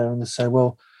over there." And they'd say,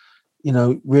 "Well,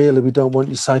 really, we don't want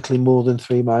you cycling more than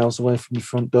 3 miles away from your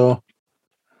front door."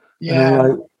 Yeah. And I'm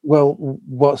like, well,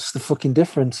 what's the fucking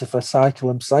difference if I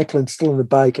cycle? I'm cycling still on the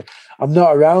bike. I'm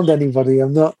not around anybody.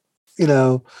 I'm not,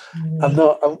 I'm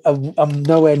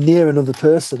nowhere near another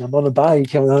person. I'm on a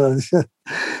bike.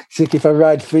 If I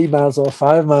ride 3 miles or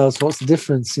 5 miles, what's the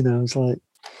difference? It's like,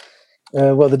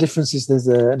 well, the difference is there's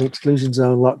an exclusion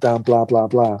zone, lockdown, blah, blah,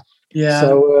 blah. Yeah.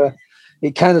 So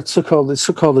it kind of took all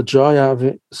the joy out of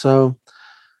it. So,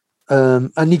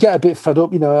 and you get a bit fed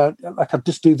up, I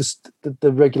just do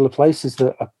the regular places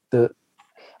that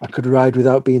I could ride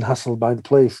without being hassled by the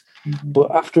police. Mm-hmm.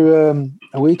 But after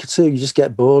a week or two, you just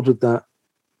get bored with that,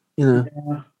 Yeah.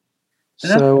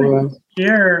 So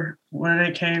here, when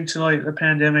it came to the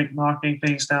pandemic knocking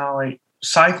things down,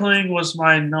 cycling was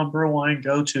my number one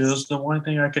go-to. It was the one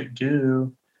thing I could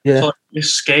do to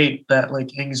escape that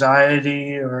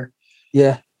anxiety or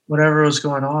whatever was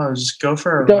going on. Was just go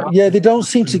for a ride. Yeah, they don't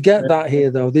seem to get that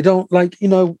here though. They don't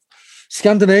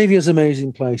Scandinavia's an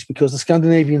amazing place because the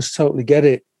Scandinavians totally get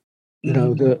it.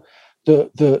 The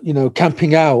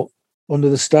camping out under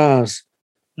the stars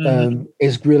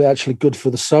is really actually good for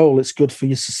the soul. It's good for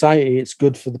your society. It's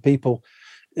good for the people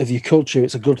of your culture.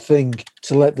 It's a good thing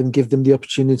to give them the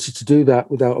opportunity to do that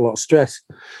without a lot of stress.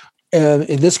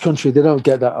 In this country, they don't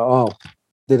get that at all.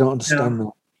 They don't understand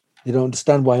that. They don't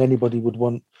understand why anybody would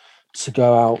want to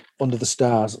go out under the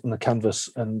stars on the canvas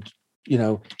and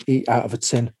eat out of a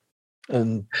tin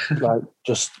and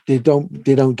they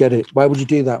don't get it. Why would you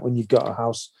do that when you've got a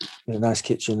house in a nice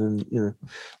kitchen and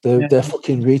they're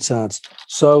fucking retards?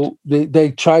 So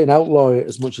they try and outlaw it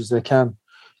as much as they can.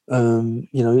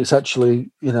 It's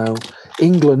actually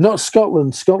England, not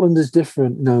Scotland. Scotland is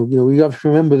different. We have to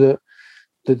remember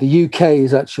that the UK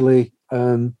is actually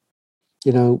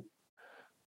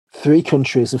 3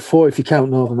 countries and 4 if you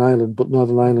count Northern Ireland, but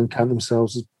Northern Ireland count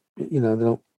themselves as they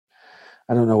don't.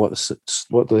 I don't know what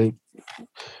the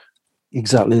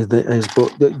exactly is,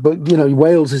 but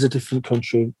Wales is a different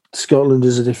country. Scotland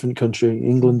is a different country.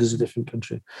 England is a different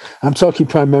country. I'm talking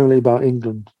primarily about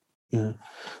England.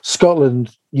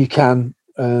 Scotland, you can,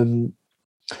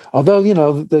 although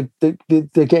they're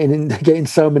getting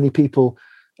so many people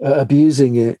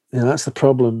abusing it. That's the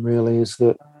problem. Really, is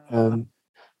that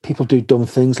people do dumb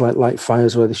things like light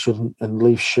fires where they shouldn't and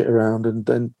leave shit around, and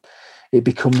then it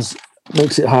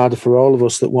makes it harder for all of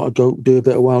us that want to go do a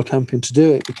bit of wild camping to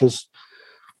do it because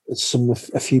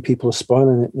a few people are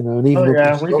spoiling it, And even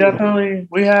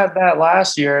we had that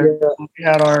last year. Yeah. We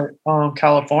had our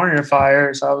California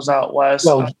fires. I was out west.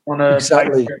 Well,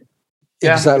 exactly.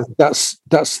 That's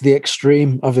the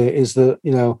extreme of it. Is that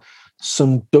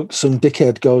some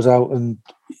dickhead goes out and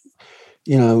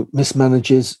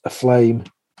mismanages a flame,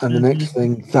 and the next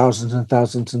thing, thousands and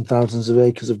thousands and thousands of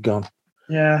acres have gone.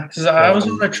 Yeah, because I was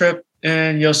on a trip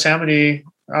in Yosemite.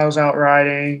 I was out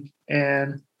riding,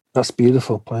 and that's a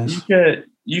beautiful place.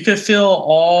 you could feel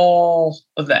all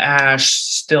of the ash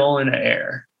still in the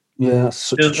air. Yeah, that's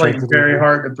such It was like very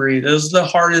hard to breathe. It was the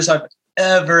hardest I've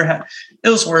ever had. It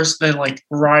was worse than like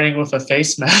riding with a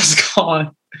face mask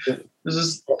on. It was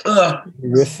just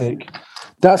horrific.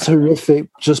 That's horrific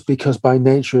just because by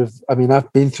nature of, I mean,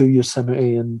 I've been through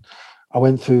Yosemite, and I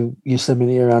went through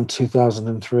Yosemite around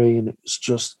 2003, and it was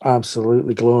just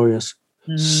absolutely glorious.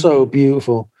 So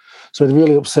beautiful. So it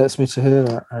really upsets me to hear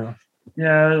that.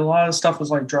 Yeah, a lot of stuff was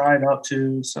like dried up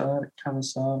too, so it kind of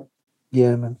sucked.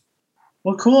 Yeah, man.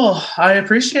 Well, cool. I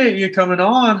appreciate you coming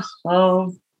on.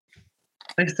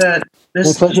 Like that,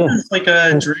 this is like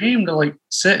a dream to like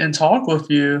sit and talk with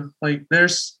you. Like,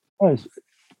 there's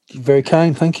very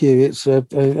kind. Thank you. It's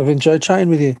I've enjoyed chatting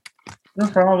with you. No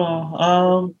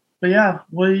problem. But yeah,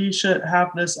 we should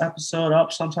have this episode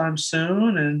up sometime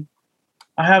soon, and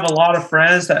I have a lot of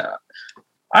friends that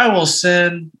I will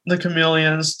send the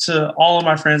Chameleons to all of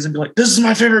my friends and be like, "This is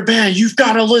my favorite band. You've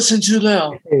got to listen to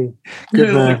them." Hey,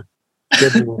 good man.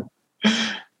 Good man.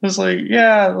 It's like,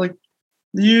 yeah, like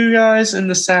you guys in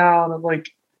the sound of like,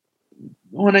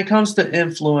 when it comes to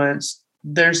influence,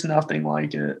 there's nothing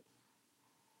like it.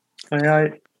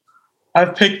 Like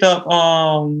I've picked up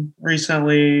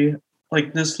recently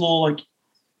like this little like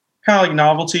kind of like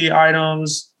novelty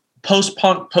items,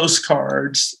 post-punk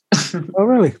postcards. Oh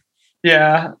really?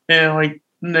 Yeah, and like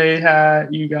they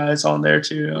had you guys on there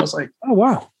too. I was like, oh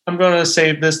wow, I'm gonna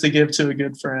save this to give to a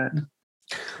good friend.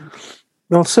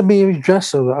 Well, send me your address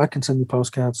so that I can send you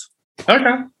postcards.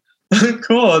 Okay.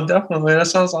 Cool, definitely. That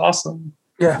sounds awesome.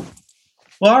 Yeah.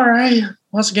 Well, all right.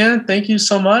 Once again, thank you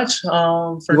so much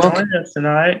for joining us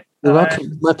tonight. You're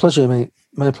welcome. My pleasure, mate.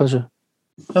 My pleasure.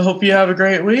 I hope you have a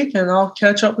great week, and I'll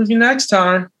catch up with you next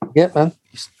time. Yeah, man.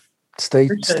 Stay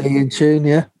in tune.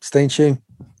 Yeah, stay in tune.